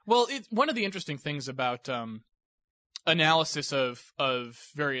anyway, Well, one of the interesting things about analysis of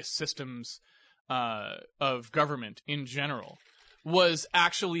various systems of government in general was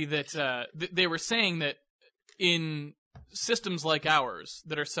actually that they were saying that in systems like ours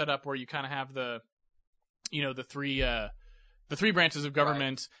that are set up where you kind of have the three branches of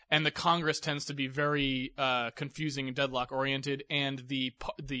government, and the Congress tends to be very confusing and deadlock oriented, and the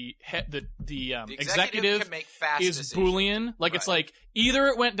executive can make fast is decisions. Boolean. Like it's Right. like either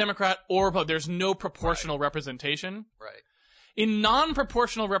it went Democrat or Republican. There's no proportional representation. Right. In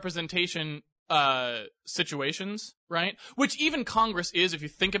non-proportional representation situations, right? Which even Congress is, if you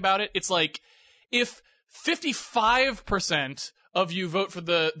think about it. It's like if 55% of you vote for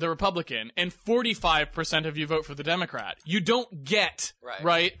the Republican and 45% of you vote for the Democrat, you don't get,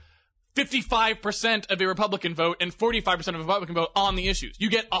 right 55% of a Republican vote and 45% of a Republican vote on the issues. You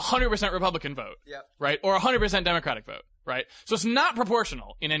get 100% Republican vote, Yep. right? Or 100% Democratic vote, right? So it's not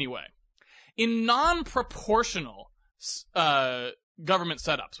proportional in any way. In non-proportional government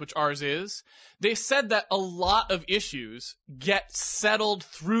setups, which ours is, they said that a lot of issues get settled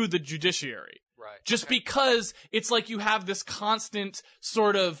through the judiciary. Right. Just because it's like you have this constant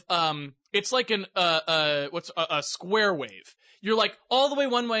sort of, it's like a square wave. You're like all the way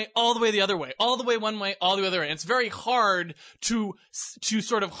one way, all the way the other way, all the way one way, all the way the other way. And it's very hard to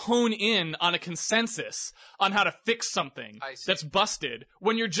sort of hone in on a consensus on how to fix something that's busted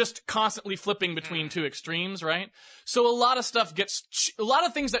when you're just constantly flipping between two extremes, right? So a lot of stuff a lot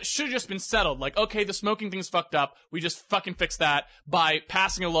of things that should have just been settled, like, okay, the smoking thing's fucked up, we just fucking fix that by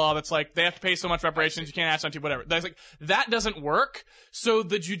passing a law that's like, they have to pay so much reparations, you can't ask on to whatever. That's like, that doesn't work. So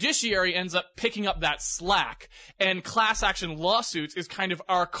the judiciary ends up picking up that slack, and class action lawsuits is kind of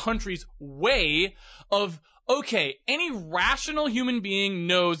our country's way of, okay, any rational human being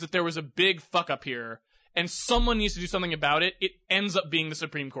knows that there was a big fuck up here and someone needs to do something about it. It ends up being the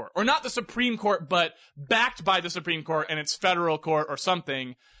Supreme Court. Or not the Supreme Court, but backed by the Supreme Court and its federal court or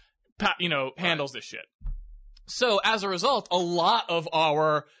something, handles this shit. So as a result, a lot of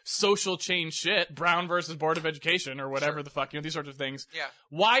our social change shit, Brown versus Board of Education or whatever the fuck, these sorts of things. Yeah.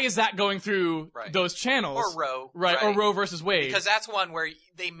 Why is that going through those channels? Or Roe. Right. Or Roe versus Wade. Because that's one where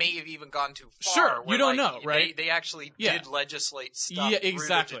they may have even gone too far. Sure. Where, You don't know, right? They actually did legislate stuff exactly.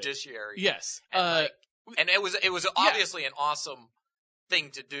 through the judiciary. Yes. And it was obviously an awesome thing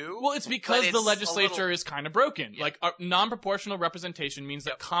to do. Well, it's because but the it's legislature is kind of broken. Yeah. Like, non-proportional representation means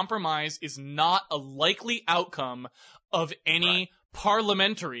that Yep. compromise is not a likely outcome of any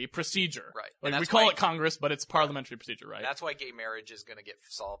parliamentary procedure. Right. Like, And we that's call why- it Congress, but it's parliamentary procedure, right? That's why gay marriage is going to get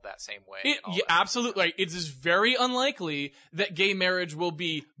solved that same way. It, and all yeah, that. absolutely. Right. It is very unlikely that gay marriage will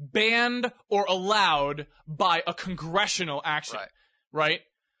be banned or allowed by a congressional action. Right. Right?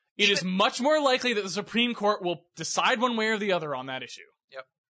 It is much more likely that the Supreme Court will decide one way or the other on that issue. Yep.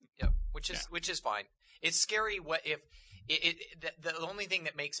 Which is fine. It's scary. What if the only thing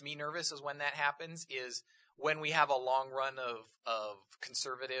that makes me nervous is when that happens is when we have a long run of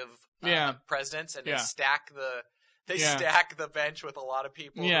conservative presidents and they stack the bench with a lot of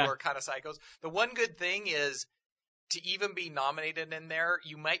people who are kind of psychos. The one good thing is to even be nominated in there,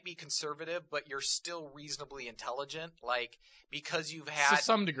 you might be conservative, but you're still reasonably intelligent, like because you've had to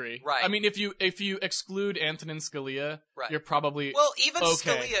some degree. Right. I mean, if you exclude Antonin Scalia, Right. you're probably well, even okay.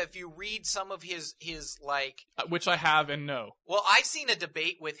 Scalia, if you read some of his like which I have and know. Well, I've seen a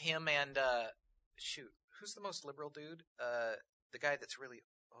debate with him and who's the most liberal dude? The guy that's really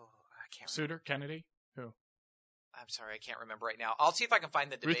I can't remember. Souter, Kennedy, who? I'm sorry, I can't remember right now. I'll see if I can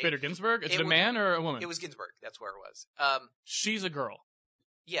find the debate. Ruth Bader Ginsburg. Is it a man or a woman? It was Ginsburg. That's where it was. She's a girl.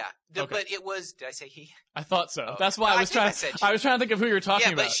 Yeah, Okay. but it was. Did I say he? I thought so. Oh, That's why I I was think I trying. said she. I was trying to think of who you were talking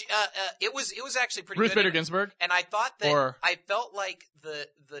Yeah, about. but it was actually pretty Ruth good. Bader Ginsburg. And I thought that Or- I felt like the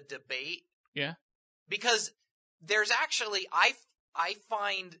debate. Yeah. Because there's actually I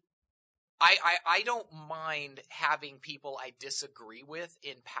find I don't mind having people I disagree with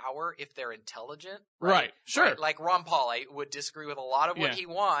in power if they're intelligent. Right. Sure. Right? Like Ron Paul, I would disagree with a lot of what Yeah. he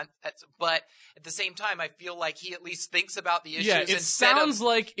wants, but at the same time, I feel like he at least thinks about the issues. Yeah. It instead sounds of,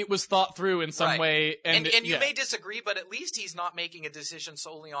 like it was thought through in some Right. way, and you yeah. may disagree, but at least he's not making a decision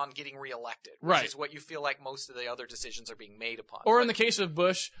solely on getting reelected, which Right. is what you feel like most of the other decisions are being made upon. Or in But- the case of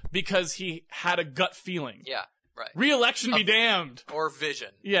Bush, because he had a gut feeling. yeah, right, Re-election be damned. or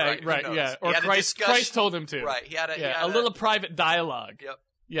vision, Yeah. right, Right. who knows? Yeah. He Or had a Christ discussion- told him to. right? He had Yeah. A little private dialogue. Yep.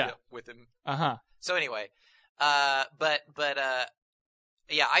 Yeah. Yep, with him. Uh-huh. So anyway,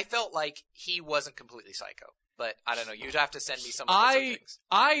 yeah, I felt like he wasn't completely psycho, but I don't know. You'd have to send me some of those other things.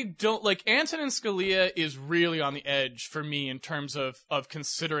 I don't like Antonin Scalia is really on the edge for me in terms of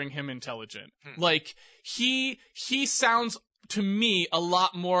considering him intelligent. Like he sounds to me a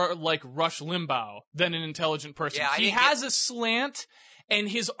lot more like Rush Limbaugh than an intelligent person. Yeah, I he didn't has a slant and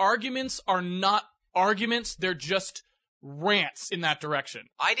his arguments are not arguments, they're just rants in that direction.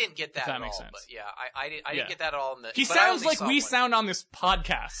 I didn't get that, that at makes all, sense. but yeah, I didn't Yeah. get that at all. He but I sounds only like saw we one. sound on this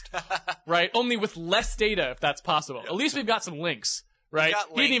podcast, right? Only with less data, if that's possible. At least we've got some links, right? got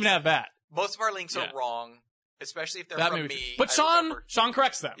He didn't even links. have that. Most of our links Yeah. are wrong, especially if they're That from maybe- me. But I Sean remember.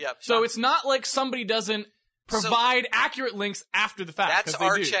 corrects them. Yep, So Sean- it's not like somebody doesn't provide accurate links after the fact. That's 'cause they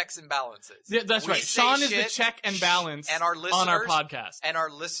our do. checks and balances. Yeah, that's We right. say Sean is the shit, check and balance and our on our listeners- podcast. and our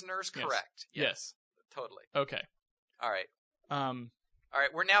listeners Yes. correct. Yes. Totally. Okay. All right. Um, All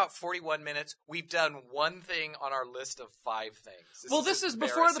right, we're now at 41 minutes. We've done one thing on our list of 5 things. this is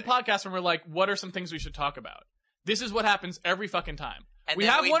before the podcast when we're like, what are some things we should talk about? This is what happens every fucking time. And We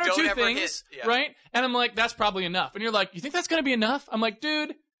then have we one or don't two ever things, hit- yeah. right? And I'm like, that's probably enough. And you're like, you think that's going to be enough? I'm like,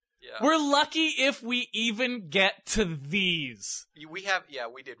 dude, Yeah. we're lucky if we even get to these. We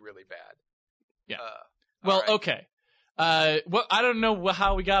did really bad. Yeah. All Well, right. okay. I don't know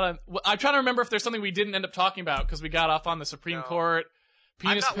how we got on. I'm trying to remember if there's something we didn't end up talking about because we got off on the Supreme No. Court,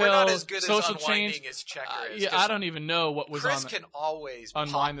 penis we're not pills, as good social as unwinding change. as Checker is. Yeah, 'cause I don't even know what was Chris on. can always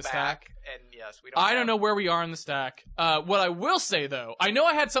unwind pop the back, stack. and yes, we don't. I have- don't know where we are in the stack. What I will say though, I know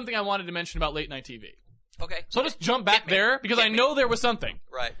I had something I wanted to mention about late night TV. Okay, So I'll just jump back Hit me. there because Hit I me. know there was something.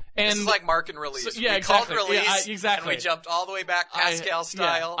 right. And this is like mark and release. So- yeah, we exactly. called Yeah, release, exactly. and we jumped all the way back Pascal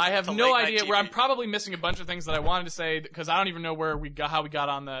style. I have to no late night idea where I'm TV. probably missing a bunch of things that I wanted to say because I don't even know where how we got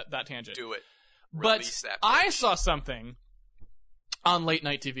on that tangent. Do it. But Release that I bitch. saw something on late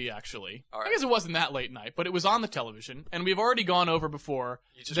night TV actually. All right. I guess it wasn't that late night, but it was on the television, and we've already gone over before.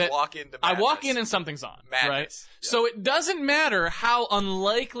 You just that walk into. I walk madness. in and something's on, Madness. right? Yeah. So it doesn't matter how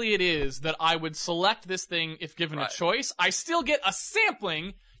unlikely it is that I would select this thing if given Right. a choice. I still get a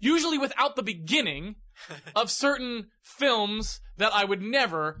sampling, usually without the beginning, of certain films that I would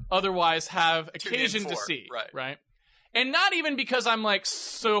never otherwise have Tune in occasion to for, see, right. And not even because I'm like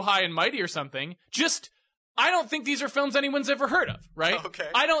so high and mighty or something, just I don't think these are films anyone's ever heard of, right? Okay.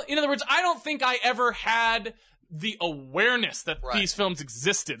 In other words, I don't think I ever had the awareness that Right. these films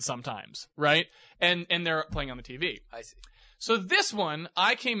existed sometimes, right? And they're playing on the TV. I see. So this one,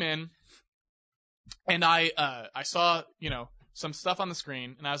 I came in and I saw, some stuff on the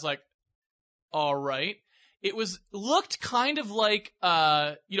screen and I was like, all right. it looked kind of like,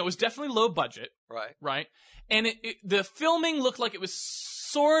 it was definitely low budget, Right. right? And the filming looked like it was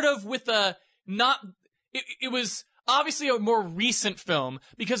sort of with it was obviously a more recent film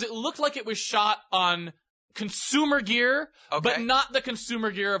because it looked like it was shot on consumer gear, Okay. but not the consumer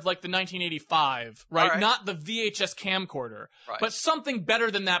gear of like the 1985, right? All right. Not the VHS camcorder, Right. but something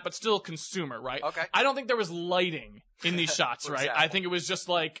better than that, but still consumer, right? Okay. I don't think there was lighting in these shots, For right? example. I think it was just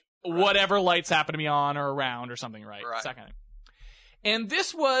like whatever lights happen to be on or around or something, right? Right. That kind of thing. And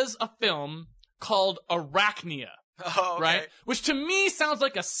this was a film called Arachnia. Oh, okay. Right? Which to me sounds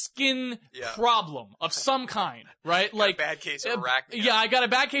like a skin Yeah. problem of some kind, right? Like bad case of arachnia. Yeah, I got a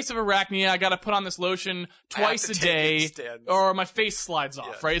bad case of arachnia. I got to put on this lotion twice a day, or my face slides off,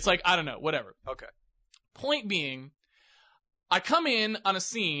 Yes. right? It's like, I don't know, whatever. Okay. Point being, I come in on a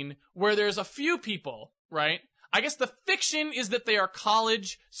scene where there's a few people, right? I guess the fiction is that they are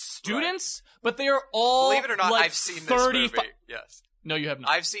college students, but they are all Believe it or not, like I've seen this 35 movie. Yes. No, you have not.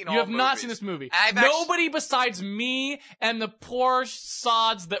 I've seen all You have not movies. seen this movie. I've Nobody besides me and the poor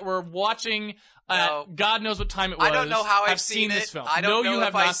sods that were watching at No. God knows what time it was. I don't know how have I've seen this it. film. I don't no, know you if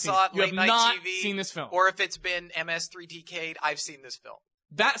have I not saw seen it You have late night not TV, seen this film. Or if it's been MS3TK'd, I've seen this film.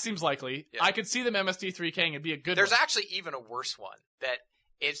 That seems likely. Yeah. I could see them MST3King. It'd be a good There's one. actually even a worse one that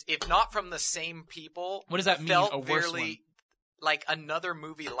is, if not from the same people, What does that mean, felt a worse really like another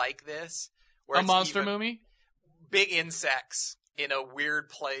movie like this. Where A it's monster even movie? Big insects in a weird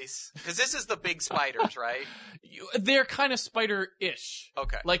place. Because this is the big spiders, right? They're kind of spider-ish.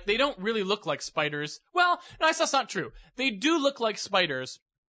 Okay. Like, they don't really look like spiders. Well, no, that's not true. They do look like spiders,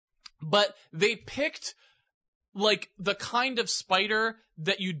 but they picked, like, the kind of spider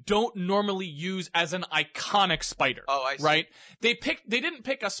that you don't normally use as an iconic spider. Oh, I see. Right? They didn't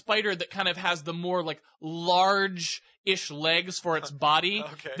pick a spider that kind of has the more, like, large-ish legs for its body.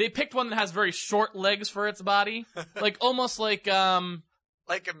 Okay. They picked one that has very short legs for its body. Like, almost like,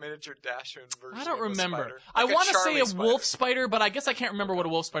 Like a miniature Dachshund version. I don't of a remember. spider. I Like want to say Charlie a spider. wolf spider, but I guess I can't remember what a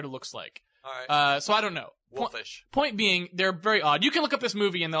wolf spider looks like. All right. So I don't know. Wolfish. Point being, they're very odd. You can look up this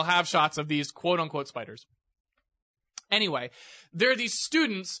movie and they'll have shots of these quote-unquote spiders. Anyway, there are these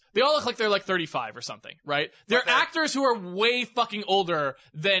students, they all look like they're like 35 or something, right? They're they're- actors who are way fucking older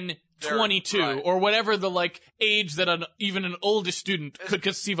than 22 right. or whatever the like age that even an oldish student could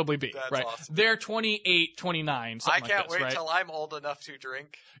conceivably be, That's right? awesome. They're 28, 29, I something can't like this, wait right? till I'm old enough to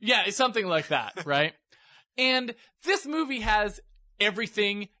drink. Yeah, it's something like that, right? And this movie has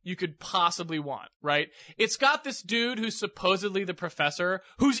everything you could possibly want, right? It's got this dude who's supposedly the professor,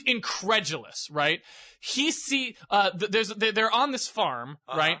 who's incredulous, right? They're on this farm,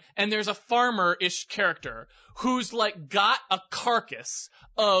 right? And there's a farmer-ish character who's like got a carcass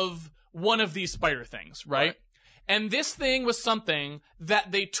of one of these spider things, right? And this thing was something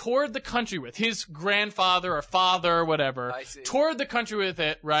that they toured the country with. His grandfather or father or whatever I see. toured the country with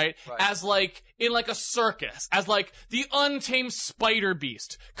it, right? Right. As like, in like a circus. As like, the Untamed Spider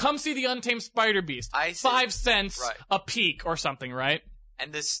Beast. Come see the Untamed Spider Beast. I see. 5 cents Right. a peak or something, right?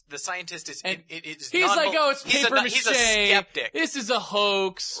 And the scientist is And it is He's like, oh, it's he's paper mache. He's a skeptic, This is a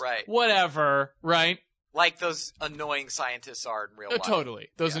hoax. Right. Whatever, right? like those annoying scientists are in real life. Totally.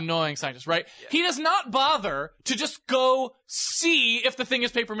 Those Yeah. annoying scientists, right? Yeah. He does not bother to just go see if the thing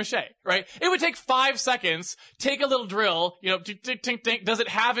is paper mache, right? It would take 5 seconds, take a little drill, tink, tink, tink, tink. Does it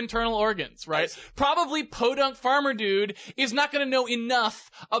have internal organs, right? see. Probably podunk farmer dude is not going to know enough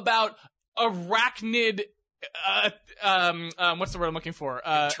about arachnid what's the word I'm looking for?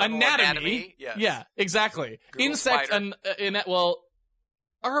 Internal Anatomy. anatomy? Yes. Yeah, exactly. Google Insect spider.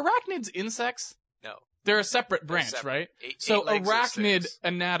 are arachnids insects? No. They're a separate They're branch, separate. right? Eight So legs or arachnid 6.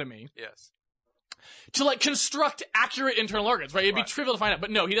 anatomy Yes. to like construct accurate internal organs, right? It'd be Right. trivial to find out,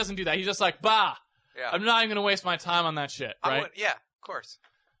 but no, he doesn't do that. He's just like, bah, Yeah. I'm not even gonna waste my time on that shit, I right? would- yeah. Of course.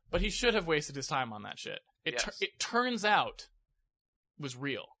 But he should have wasted his time on that shit. Yes. It turns out it was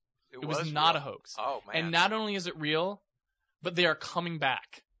real. It was not real. a hoax. Oh man. And not only is it real, but they are coming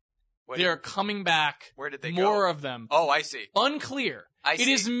back. What They did- are coming back. Where did they More go? of them. Oh, I see. Unclear. I It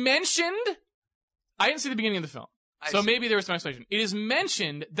see. is mentioned. I didn't see the beginning of the film. I So see. maybe there was some explanation. It is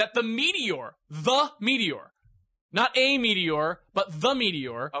mentioned that the meteor, not a meteor, but the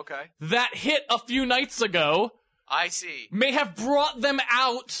meteor Okay. that hit a few nights ago I see. may have brought them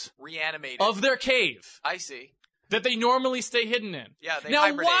out Reanimated. of their cave I see. that they normally stay hidden in. Yeah, they Now,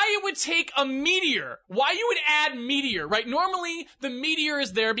 hibernate. why it would take a meteor, why you would add meteor, right? Normally, the meteor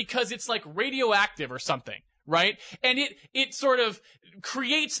is there because it's like radioactive or something, right? And it sort of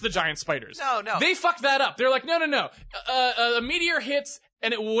creates the giant spiders. No. They fucked that up. They're like, no. A meteor hits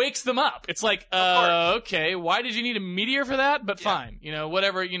and it wakes them up. It's like, okay, why did you need a meteor for that? But Yeah. fine.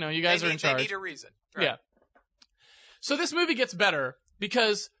 Whatever, you guys are in charge. They need a reason. Right. Yeah. So this movie gets better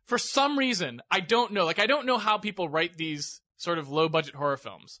because for some reason, I don't know how people write these sort of low budget horror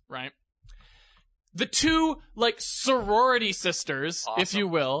films, right? The two, like, sorority sisters, Awesome. if you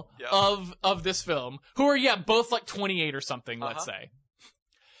will, Yep. of this film, who are, both like 28 or something, let's say.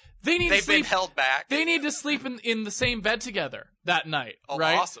 They've been held back. They need to sleep in the same bed together that night, Oh,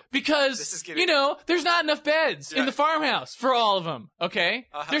 right? awesome. Because, This is getting- there's not enough beds in Yeah. the farmhouse for all of them, okay?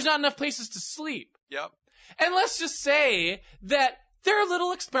 Uh-huh. There's not enough places to sleep. Yep. And let's just say that they're a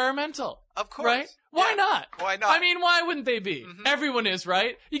little experimental. Of course. Right? Why Yeah. not? Why not? I mean, why wouldn't they be? Mhm. Everyone is,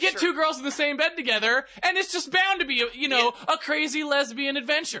 right? You get Sure. two girls in the same bed together, and it's just bound to be, a crazy lesbian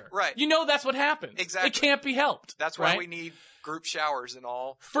adventure. Right. That's what happens. Exactly. It can't be helped. That's why right? we need group showers in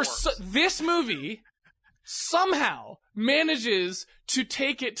all For forms. this movie somehow manages to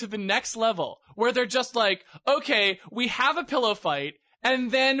take it to the next level where they're just like, okay, we have a pillow fight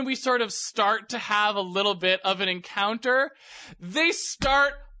and then we sort of start to have a little bit of an encounter. They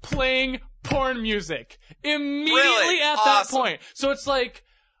start playing porn music immediately Really? at that Awesome. point. So it's like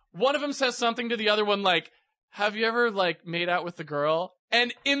one of them says something to the other one like, have you ever like made out with the girl?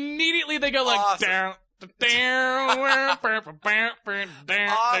 And immediately they go like, Awesome. down.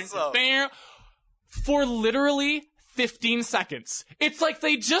 Awesome. For literally 15 seconds. It's like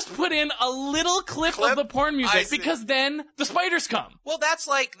they just put in a little clip of the porn I music see. because then the spiders come. Well, that's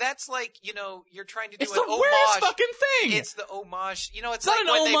like you're trying to do It's an the homage. weirdest fucking thing. It's the homage. It's It's not like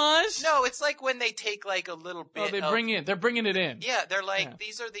an when homage. No, it's like when they take like a little bit. Oh, they're bringing it in. Yeah, they're like Yeah.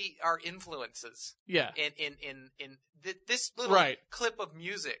 these are our influences Yeah. in this little Right. clip of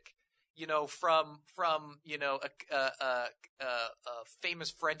music. From a famous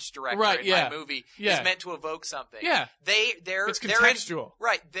French director Right, in yeah. my movie Yeah. is meant to evoke something. Yeah. They're It's they're contextual.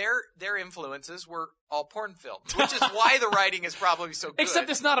 right. Their influences were all porn films, which is why the writing is probably so good. Except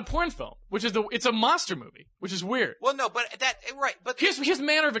it's not a porn film, it's a monster movie, which is weird. Well, no, but but His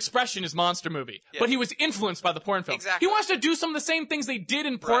manner of expression is monster movie, Yeah. but he was influenced by the porn film. Exactly. He wants to do some of the same things they did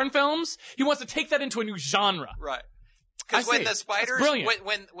in porn Right. films. He wants to take that into a new genre. right. I Because when see. the That's spiders, brilliant.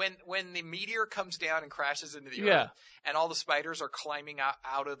 when the meteor comes down and crashes into the Yeah. earth, and all the spiders are climbing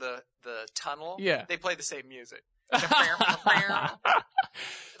out of the tunnel, Yeah. they play the same music.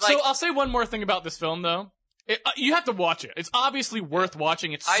 So I'll say one more thing about this film, though. You have to watch it. It's obviously worth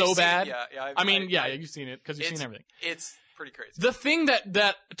watching. It's I've so seen it, bad. yeah. I mean, you've seen it because you've seen everything. It's pretty crazy. The thing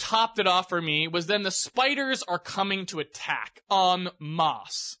that topped it off for me was then the spiders are coming to attack en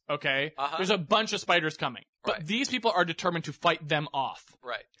masse, okay? Uh-huh. There's a bunch of spiders coming. But Right. these people are determined to fight them off.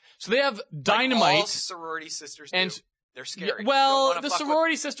 Right. So they have Like dynamite. all sorority sisters and- do. They're Yeah, scary. well, Don't wanna the fuck with-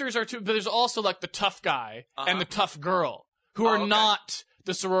 sorority sisters are too, but there's also like the tough guy Uh-huh. and the tough girl who Oh, are okay. not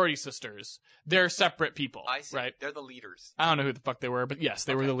the sorority sisters. They're separate people, I see. right? They're the leaders. I don't know who the fuck they were, but yes,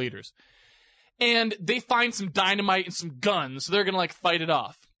 they were Okay. the leaders. And they find some dynamite and some guns, so they're gonna like fight it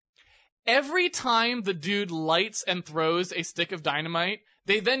off. Every time the dude lights and throws a stick of dynamite,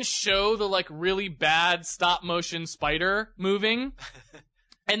 they then show the like really bad stop motion spider moving,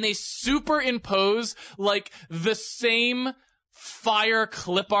 and they superimpose like the same fire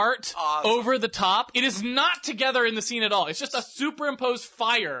clip art Awesome. over the top. It is not together in the scene at all. It's just a superimposed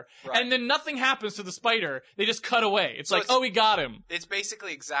fire, Right. and then nothing happens to the spider. They just cut away. It's So like, it's- oh, we got him. It's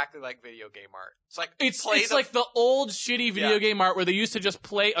basically exactly like video game art. It's like It's play like the old shitty video Yeah. game art where they used to just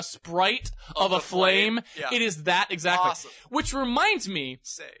play a sprite of a the flame. flame. Yeah. It is that exactly. Awesome. Which reminds me,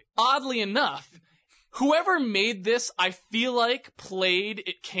 say. oddly enough, whoever made this, I feel like played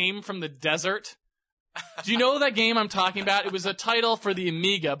It Came from the Desert. Do you know that game I'm talking about? It was a title for the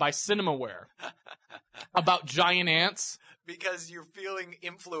Amiga by Cinemaware about giant ants. Because you're feeling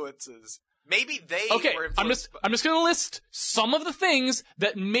influences. Maybe they Okay, were I'm influenced. just gonna list some of the things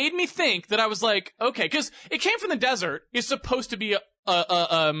that made me think that I was like, okay, because It Came from the Desert is supposed to be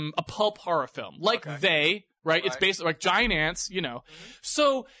a pulp horror film, like Okay. right? It's Right. based like giant ants,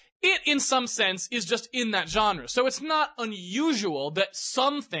 So it, in some sense, is just in that genre. So it's not unusual that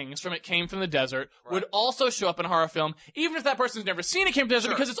some things from It Came from the Desert would Right. also show up in a horror film, even if that person's never seen It Came from the Desert,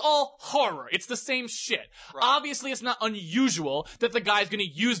 Sure. because it's all horror. It's the same shit. Right. Obviously, it's not unusual that the guy's gonna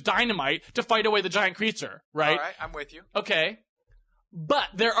use dynamite to fight away the giant creature, right? All right, I'm with you. Okay. But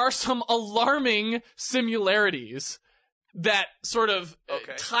there are some alarming similarities that sort of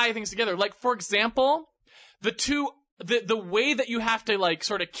Okay. tie things together. Like, for example, the way that you have to like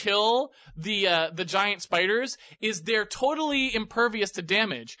sort of kill the giant spiders is they're totally impervious to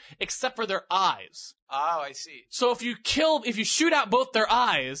damage except for their eyes. Oh, I see. So if you shoot out both their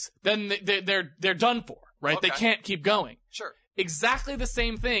eyes, then they're done for, right? They Okay. can't keep going. Sure. Exactly the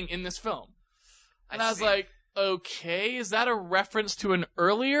same thing in this film. And I was see. like, okay, is that a reference to an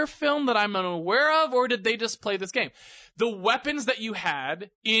earlier film that I'm unaware of, or did they just play this game? The weapons that you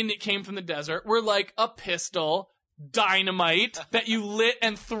had in It Came from the Desert were like a pistol, dynamite that you lit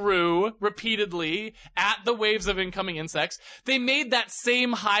and threw repeatedly at the waves of incoming insects. They made that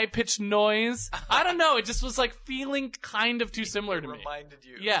same high-pitched noise. I don't know, it just was like feeling kind of too similar to me. Reminded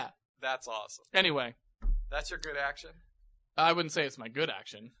you. Yeah. That's awesome. Anyway. That's your good action? I wouldn't say it's my good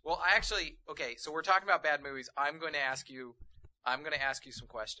action. Well, okay, so we're talking about bad movies. I'm going to ask you some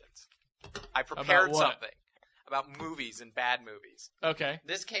questions. I prepared something about movies and bad movies. Okay.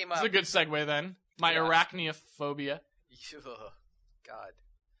 This came up. It's a good segue then. My arachnophobia.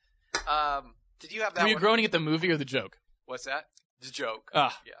 God. Did you have that Were you one? groaning at the movie or the joke? What's that? The joke.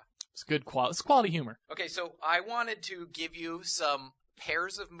 Yeah. It's good quality. It's quality humor. Okay, so I wanted to give you some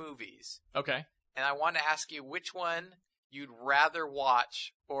pairs of movies. Okay. And I want to ask you which one you'd rather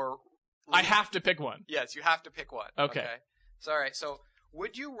watch or... I have to pick one. Yes, you have to pick one. Okay. So, all right, so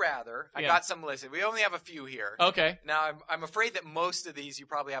would you rather... I Yeah. got some listed. We only have a few here. Okay. Now, I'm afraid that most of these you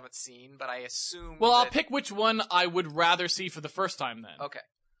probably haven't seen, but I assume Well, I'll that- pick which one I would rather see for the first time then. Okay,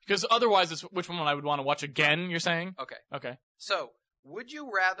 Because otherwise it's which one I would want to watch again, you're saying? okay. Okay. So, would you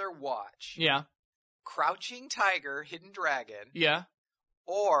rather watch Yeah. Crouching Tiger, Hidden Dragon, Yeah.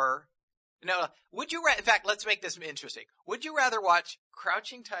 or... No, would you... In fact, let's make this interesting. Would you rather watch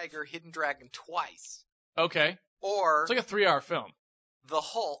Crouching Tiger, Hidden Dragon twice, Okay. or It's like a 3-hour film. The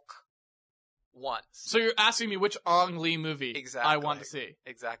Hulk once? So you're asking me which Ang Lee movie Exactly. I want to see.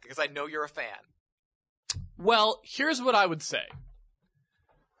 Exactly, because I know you're a fan. Well, here's what I would say.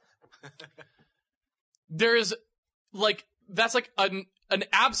 There's, like, that's like an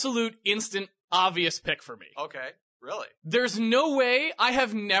absolute instant obvious pick for me. Okay, really? There's no way I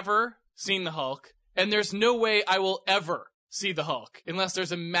have never seen the Hulk, and there's no way I will ever see the Hulk unless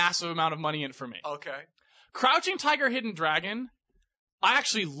there's a massive amount of money in it for me. Okay. Crouching Tiger, Hidden Dragon, I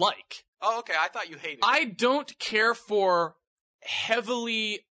actually like. Oh, okay, I thought you hated it. I don't care for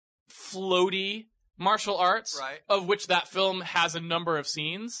heavily floaty martial arts, Right. of which that film has a number of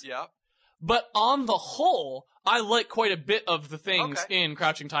scenes. Yeah. But on the whole, I like quite a bit of the things Okay. in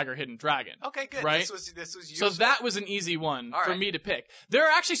Crouching Tiger, Hidden Dragon. Okay, good. Right? This was So useful. that was an easy one All for right. me to pick. There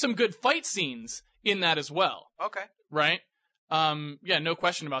are actually some good fight scenes in that as well, Okay. right? Yeah, no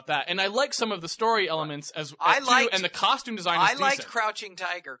question about that. And I like some of the story elements as I too, liked- and the costume design is I liked decent. Crouching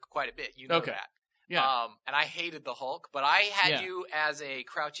Tiger quite a bit. You know Okay. that. Yeah. And I hated the Hulk, but I had Yeah. you as a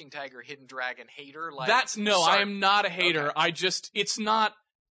Crouching Tiger, Hidden Dragon hater. Like I sorry. am not a hater. Okay. I just, it's not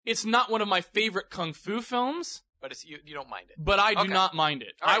one of my favorite kung fu films, But you don't mind it. but I do Okay. not mind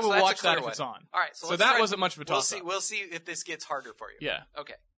it. All right, I so will that's a watch that clear if it's on. All right, so, So let's that try- wasn't much of a We'll toss see. up. We'll see if this gets harder for you. Yeah.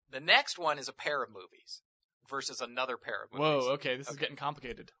 Okay. The next one is a pair of movies versus another pair of movies. Whoa, okay, this is Okay. getting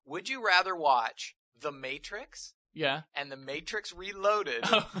complicated. Would you rather watch The Matrix Yeah. and The Matrix Reloaded,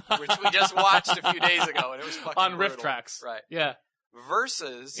 which we just watched a few days ago, and it was fucking On Riff brutal. Tracks. right? Yeah.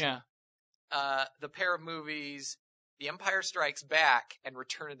 Versus Yeah. the pair of movies The Empire Strikes Back and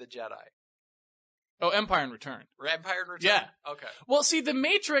Return of the Jedi. Oh, Empire and Return. Empire and Return? Yeah. Okay. Well, see, The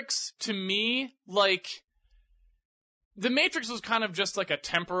Matrix, to me, like, The Matrix was kind of just like a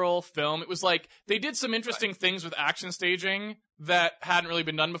temporal film. It was like, they did some interesting things with action staging that hadn't really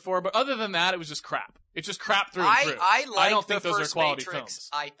been done before, but other than that, it was just crap. It's just crap through and through. I liked don't think the those are first quality Matrix. films.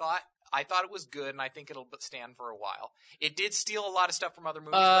 I thought it was good, and I think it'll stand for a while. It did steal a lot of stuff from other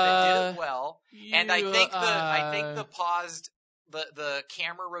movies, but it did it well. And I think the paused the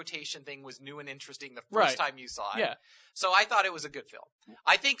camera rotation thing was new and interesting the first time you saw it. Yeah. So I thought it was a good film.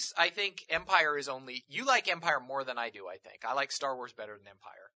 I think Empire is only you like Empire more than I do. I think I like Star Wars better than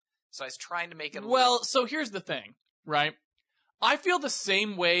Empire. So I was trying to make it. Well, so here's the thing, right? I feel the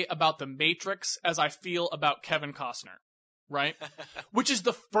same way about The Matrix as I feel about Kevin Costner, right? Which is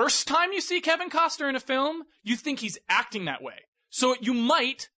the first time you see Kevin Costner in a film, you think he's acting that way. So you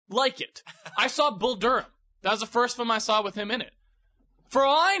might like it. I saw Bull Durham. That was the first film I saw with him in it. For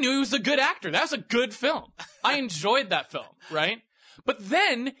all I knew, he was a good actor. That was a good film. I enjoyed that film, right? But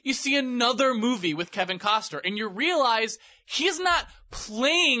then you see another movie with Kevin Costner, and you realize he's not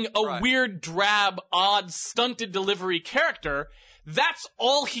playing a weird, drab, odd, stunted delivery character. That's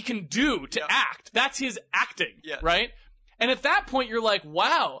all he can do to act. That's his acting, right? And at that point, you're like,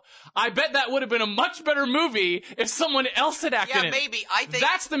 wow, I bet that would have been a much better movie if someone else had acted in it. Yeah, maybe. I think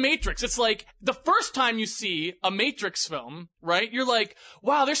That's The Matrix. It's like, the first time you see a Matrix film, right, you're like,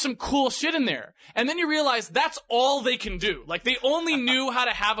 wow, there's some cool shit in there. And then you realize that's all they can do. Like, they only knew how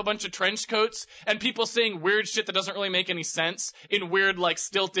to have a bunch of trench coats and people saying weird shit that doesn't really make any sense in weird, like,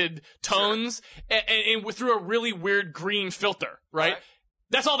 stilted tones and through a really weird green filter, right?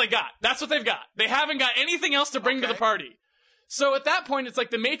 That's all they got. That's what they've got. They haven't got anything else to bring to the party. So at that point, it's like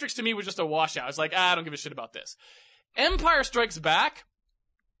The Matrix to me was just a washout. It's like, I don't give a shit about this. Empire Strikes Back,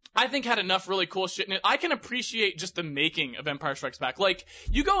 I think, had enough really cool shit in it. I can appreciate just the making of Empire Strikes Back. Like,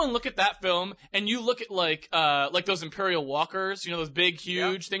 you go and look at that film, and you look at like those Imperial walkers, those big,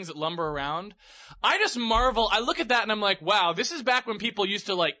 huge things that lumber around. I just marvel. I look at that and I'm like, wow, this is back when people used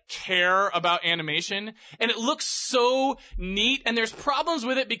to like care about animation, and it looks so neat. And there's problems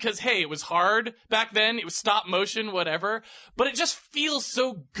with it because, hey, it was hard back then. It was stop motion, whatever. But it just feels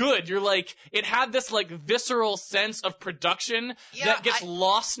so good. You're like, it had this like visceral sense of production that gets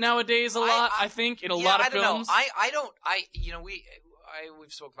lost nowadays a lot. I think in a lot of films.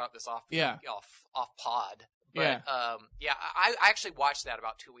 We've spoken about this off pod. But, I actually watched that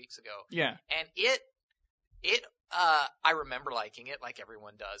about 2 weeks ago. Yeah. And I remember liking it like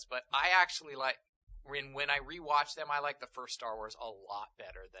everyone does, but I actually when I rewatch them, I like the first Star Wars a lot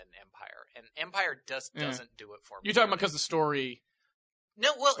better than Empire. And Empire doesn't do it for me. You're talking about because the story.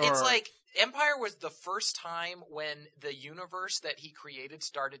 No, well, it's like Empire was the first time when the universe that he created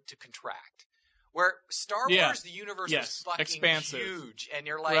started to contract. Where Star Wars, the universe was fucking expansive. Huge. And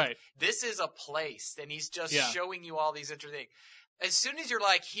you're like, this is a place. And he's just showing you all these interesting things. As soon as you're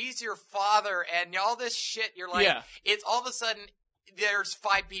like, he's your father and all this shit, you're like, it's all of a sudden, there's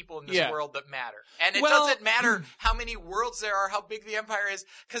 5 people in this world that matter. And it doesn't matter how many worlds there are, how big the empire is,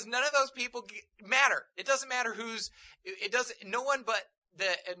 because none of those people matter. It doesn't matter no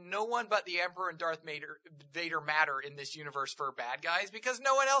one but the Emperor and Darth Vader matter in this universe for bad guys because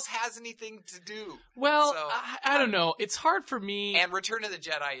no one else has anything to do. Well, so, I don't know. It's hard for me. And Return of the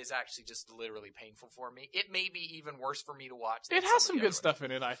Jedi is actually just literally painful for me. It may be even worse for me to watch. It has some good stuff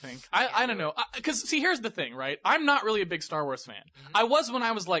in it, I think. I don't know. Because, see, here's the thing, right? I'm not really a big Star Wars fan. Mm-hmm. I was when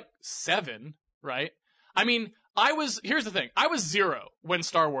I was like 7, right? I mean, here's the thing. I was 0 when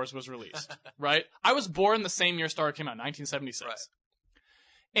Star Wars was released, right? I was born the same year Star Wars came out, 1976. Right.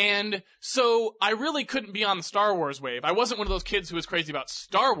 And so I really couldn't be on the Star Wars wave. I wasn't one of those kids who was crazy about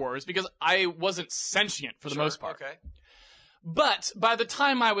Star Wars because I wasn't sentient for the most part. Okay. But by the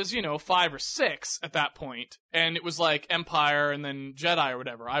time I was, 5 or 6 at that point, and it was like Empire and then Jedi or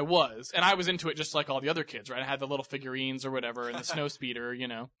whatever, I was into it just like all the other kids, right? I had the little figurines or whatever and the snow speeder,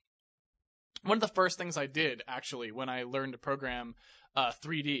 One of the first things I did, actually, when I learned to program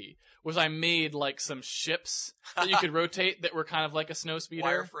 3D, was I made like some ships that you could rotate that were kind of like a snow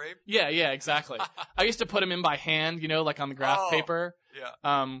speeder. Wireframe? Yeah, exactly. I used to put them in by hand, like on the graph paper.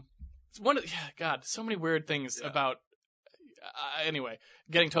 Yeah. God, so many weird things about. Anyway,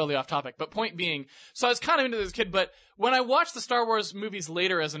 getting totally off topic. But point being, so I was kind of into this kid, but when I watched the Star Wars movies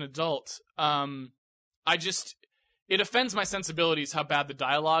later as an adult, it offends my sensibilities how bad the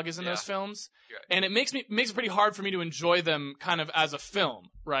dialogue is in those films. Yeah. And it makes it pretty hard for me to enjoy them kind of as a film,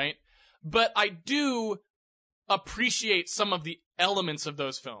 right? But I do appreciate some of the elements of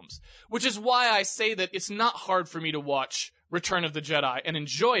those films, which is why I say that it's not hard for me to watch Return of the Jedi and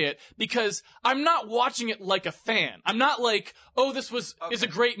enjoy it, because I'm not watching it like a fan. I'm not like, oh, this is a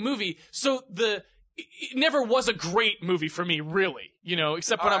great movie. So it never was a great movie for me, really,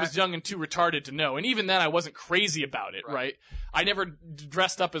 except when I was young and too retarded to know. And even then, I wasn't crazy about it, right? I never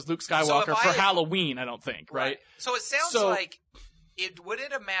dressed up as Luke Skywalker for Halloween, I don't think, right? So it sounds like, would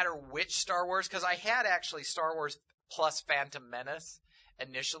it matter which Star Wars? Because I had actually Star Wars plus Phantom Menace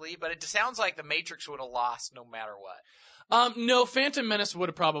initially, but it sounds like The Matrix would have lost no matter what. No, Phantom Menace would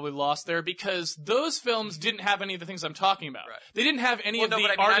have probably lost there because those films didn't have any of the things I'm talking about. Right. They didn't have any of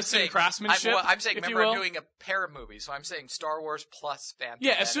the artisan craftsmanship. I'm saying, remember, I'm doing a pair of movies, so I'm saying Star Wars plus Phantom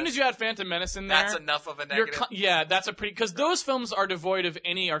Menace. Yeah, as soon as you add Phantom Menace in there, that's enough of a negative. That's a pretty, because those films are devoid of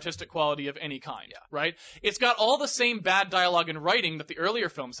any artistic quality of any kind, right? It's got all the same bad dialogue and writing that the earlier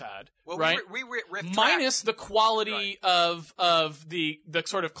films had, right? We ripped minus the quality of the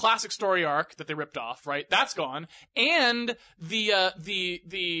sort of classic story arc that they ripped off, right? That's gone, and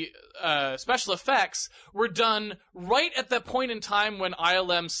the special effects were done right at the point in time when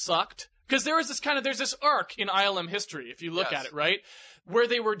ILM sucked. Because there's this arc in ILM history, if you look at it, right? Where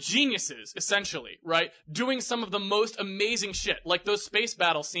they were geniuses, essentially, right? Doing some of the most amazing shit. Like those space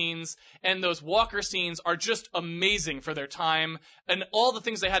battle scenes and those walker scenes are just amazing for their time. And all the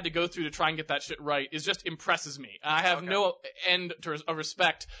things they had to go through to try and get that shit right just impresses me. I have no end of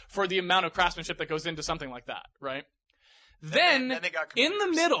respect for the amount of craftsmanship that goes into something like that, right? Then in the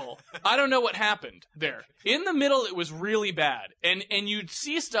middle, I don't know what happened there. In the middle, it was really bad. And you'd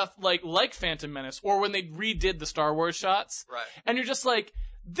see stuff like Phantom Menace, or when they redid the Star Wars shots. Right. And you're just like,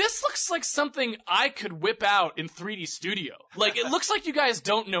 this looks like something I could whip out in 3D Studio. Like, it looks like you guys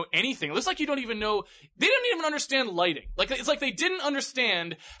don't know anything. It looks like you don't even know, they didn't even understand lighting. Like, it's like they didn't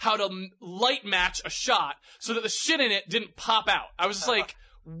understand how to light match a shot so that the shit in it didn't pop out. I was just like,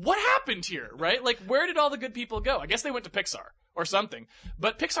 what happened here, right? Like, where did all the good people go? I guess they went to Pixar or something.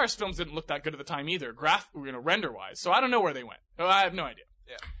 But Pixar's films didn't look that good at the time either, render-wise. So I don't know where they went. I have no idea.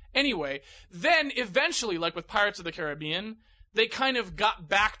 Yeah. Anyway, then eventually, like with Pirates of the Caribbean, they kind of got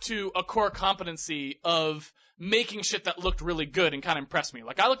back to a core competency of making shit that looked really good and kind of impressed me.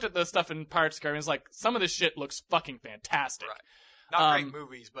 Like, I looked at the stuff in Pirates of the Caribbean, it's like, some of this shit looks fucking fantastic. Right. Not great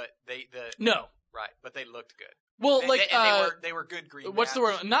movies, but No. Right, but they looked good. Well, they were good green. What's the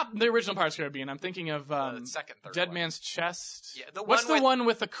word? Not the original Pirates of the Caribbean. I'm thinking of second, third Dead one. Man's Chest. Yeah, what's the one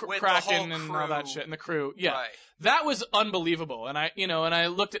with the with Kraken the and whole all that crew. shit and the crew? Yeah, Right. that was unbelievable. And I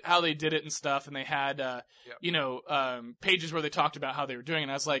looked at how they did it and stuff, and they had pages where they talked about how they were doing it.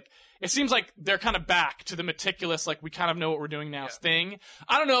 And I was like, it seems like they're kind of back to the meticulous, like, we kind of know what we're doing now thing.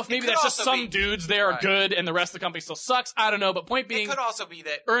 I don't know if maybe that's just some dudes there are good and the rest of the company still sucks. I don't know, but point being, it could also be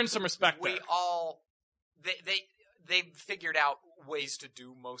that earn some respect. we all they figured out ways to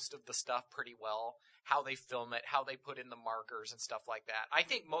do most of the stuff pretty well. How they film it, how they put in the markers and stuff like that. I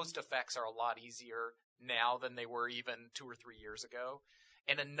think most effects are a lot easier now than they were even 2 or 3 years ago.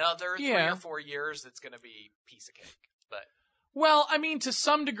 In another 3 or 4 years, it's going to be piece of cake. But well, I mean, to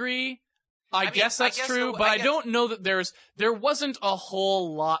some degree, I guess that's true, but I don't know that there wasn't a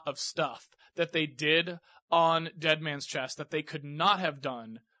whole lot of stuff that they did on Dead Man's Chest that they could not have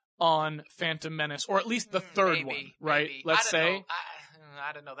done on Phantom Menace, or at least the third one, right? Maybe. Let's say.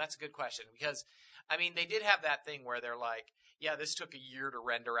 I don't know. That's a good question because, I mean, they did have that thing where they're like, yeah, this took a year to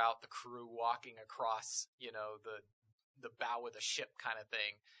render out the crew walking across, the bow of the ship kind of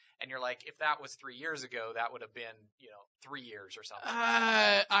thing. And you're like, if that was 3 years ago, that would have been, 3 years or something.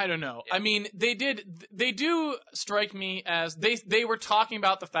 I don't know. Yeah. I mean, they do strike me as they were talking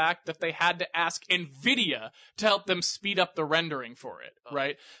about the fact that they had to ask NVIDIA to help them speed up the rendering for it,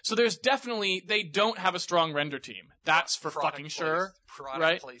 right? So there's definitely, they don't have a strong render team. That's for fucking sure.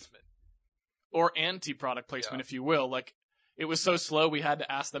 Product placement. Or anti-product placement, if you will. Like, it was so slow, we had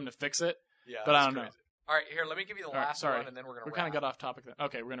to ask them to fix it. Yeah, but I don't know. All right, here, let me give you the last one, and then we're going to wrap. We kind of got off topic then.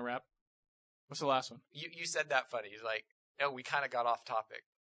 Okay, we're going to wrap. What's the last one? You said that funny. He's like, oh, we kind of got off topic.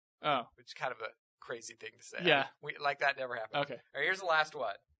 Oh. Which is kind of a crazy thing to say. Yeah. That never happened. Okay. All right, here's the last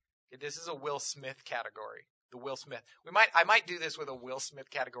one. This is a Will Smith category. The Will Smith. I might do this with a Will Smith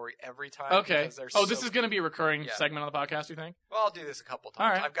category every time. Okay. This is going to be a recurring segment on the podcast, you think? Well, I'll do this a couple times.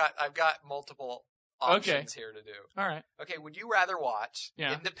 All right. I've got multiple options here to do. All right. Okay, would you rather watch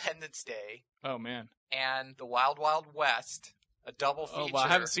Independence Day? Oh, man. And The Wild Wild West, a double feature. Oh, well, I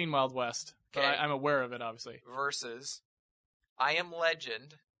haven't seen Wild West, but I'm aware of it, obviously. Versus I Am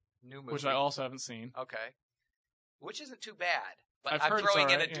Legend, new movie. Which I also haven't seen. Okay. Which isn't too bad, but I'm throwing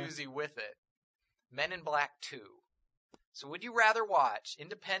in a doozy with it. Men in Black 2. So would you rather watch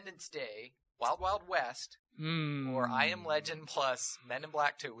Independence Day, Wild Wild West, or I Am Legend plus Men in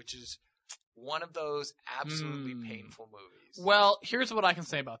Black 2, which is one of those absolutely painful movies? Well, here's what I can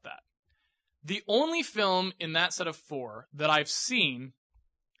say about that. The only film in that set of 4 that I've seen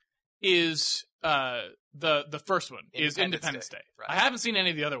is the first one, is Independence Day. Right. I haven't seen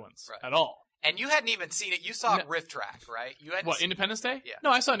any of the other ones at all. And you hadn't even seen it. You saw Riff Track, right? You hadn't Independence Day? Yeah. No,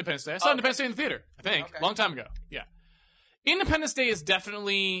 I saw Independence Day. I saw Independence Day in the theater, I think. Okay. Long time ago. Yeah. Independence Day is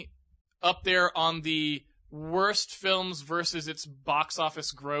definitely up there on the worst films versus its box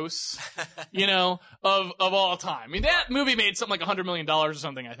office gross, of all time. I mean, that movie made something like $100 million or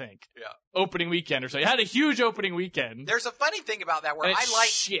something, I think. Yeah. Opening weekend or so. It had a huge opening weekend. There's a funny thing about that where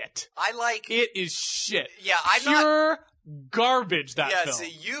shit. It is shit. Yeah, Pure garbage, that film. Yeah, so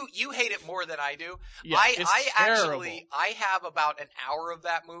you hate it more than I do. Yeah, I have about an hour of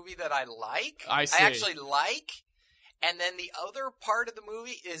that movie that I like. I see. I actually like. And then the other part of the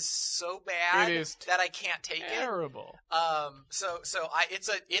movie is so bad that I can't take it. Terrible.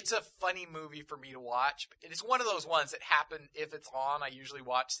 It's a funny movie for me to watch. It's one of those ones that happen if it's on. I usually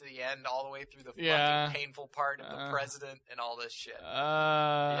watch to the end, all the way through the fucking painful part of the president and all this shit.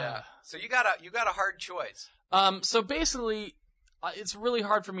 Yeah. So you got a hard choice. So basically, it's really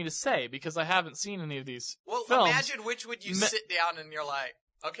hard for me to say because I haven't seen any of these films. Well, imagine which would you sit down and you're like,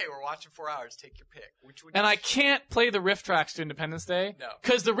 okay, we're watching 4 hours. Take your pick. Which would? And I can't play the riff tracks to Independence Day. No,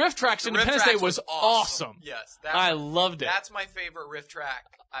 because the riff tracks to Independence Day was awesome. Yes, I loved it. That's my favorite riff track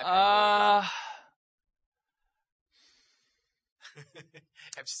I've ever heard.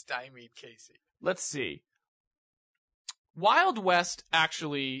 I've stymied Casey. Let's see. Wild West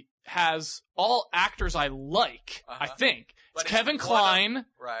actually has all actors I like, I think. But It's it's Kevin one of- Kline,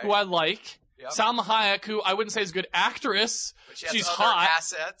 Right. who I like. Yep. Salma Hayek, who I wouldn't say is a good actress. But she has She's other hot.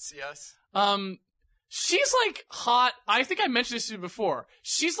 assets, yes. She's like hot. I think I mentioned this to you before.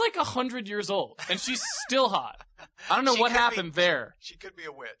 She's like 100 years old, and she's still hot. I don't know She what could be- happened there. She could be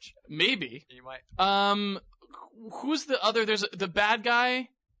a witch. Maybe. You might. Who's the other? There's the bad guy.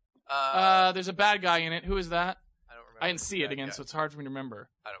 There's a bad guy in it. Who is that? I don't remember. I didn't see the it bad again, guy. so it's hard for me to remember.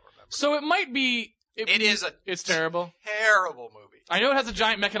 I don't remember. So it might be. It is a It's terrible. terrible movie. I know it has a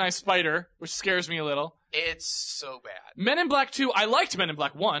giant mechanized spider, which scares me a little. It's so bad. Men in Black 2. I liked Men in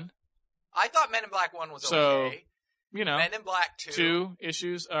Black 1. I thought Men in Black 1 was So, okay. You know, Men in Black 2, 2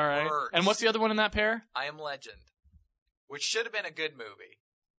 issues. All right. works. And what's the other one in that pair? I Am Legend, which should have been a good movie,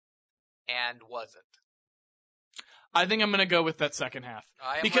 and wasn't. I think I'm gonna go with that second half.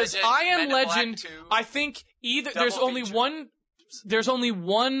 I Am Because Legend, I Am Men in Black Legend, 2, I think either Double there's only feature. one. There's only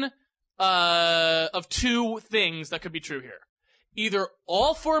one of two things that could be true here. Either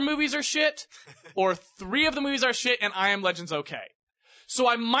all 4 movies are shit, or 3 of the movies are shit, and I Am Legend's okay. So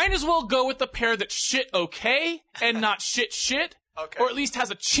I might as well go with the pair that's shit okay and not shit shit, okay. or at least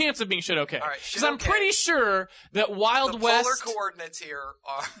has a chance of being shit okay. All right, Because shit I'm okay. pretty sure that Wild the West. polar coordinates here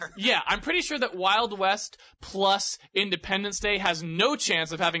are Yeah, I'm pretty sure that Wild West plus Independence Day has no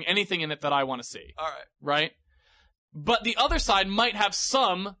chance of having anything in it that I want to see. all right. Right? But the other side might have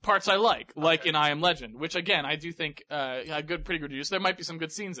some parts I like Okay. in I Am Legend, which again, I do think had pretty good reviews. There might be some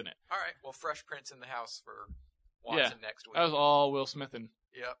good scenes in it. All right. Well, Fresh Prince in the house for watching next week. That was all Will Smith and...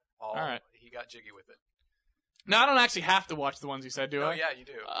 Yep. All right. He got jiggy with it. Now, I don't actually have to watch the ones you said, do Oh I? yeah, you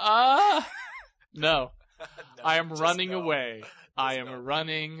do. No. No, I am just running no. away. I Just am no.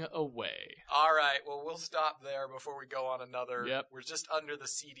 running away. All right. Well, we'll stop there before we go on another. Yep. We're just under the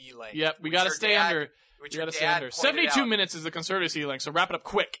CD length. Yep, we which gotta your stay dad- under. Which We your gotta stay dad under. pointed 72 out. minutes is the conservative length, so wrap it up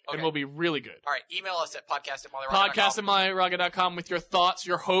quick, and Okay. we'll be really good. All right. Email us at podcast@mollyrock.com. Podcast@myraga.com with your thoughts,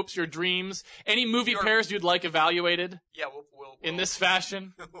 your hopes, your dreams, any movie Your- pairs you'd like evaluated Yeah, we'll in this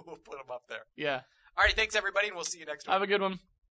fashion. we'll put them up there. Yeah. All right. Thanks everybody, and we'll see you next week. Have a good one.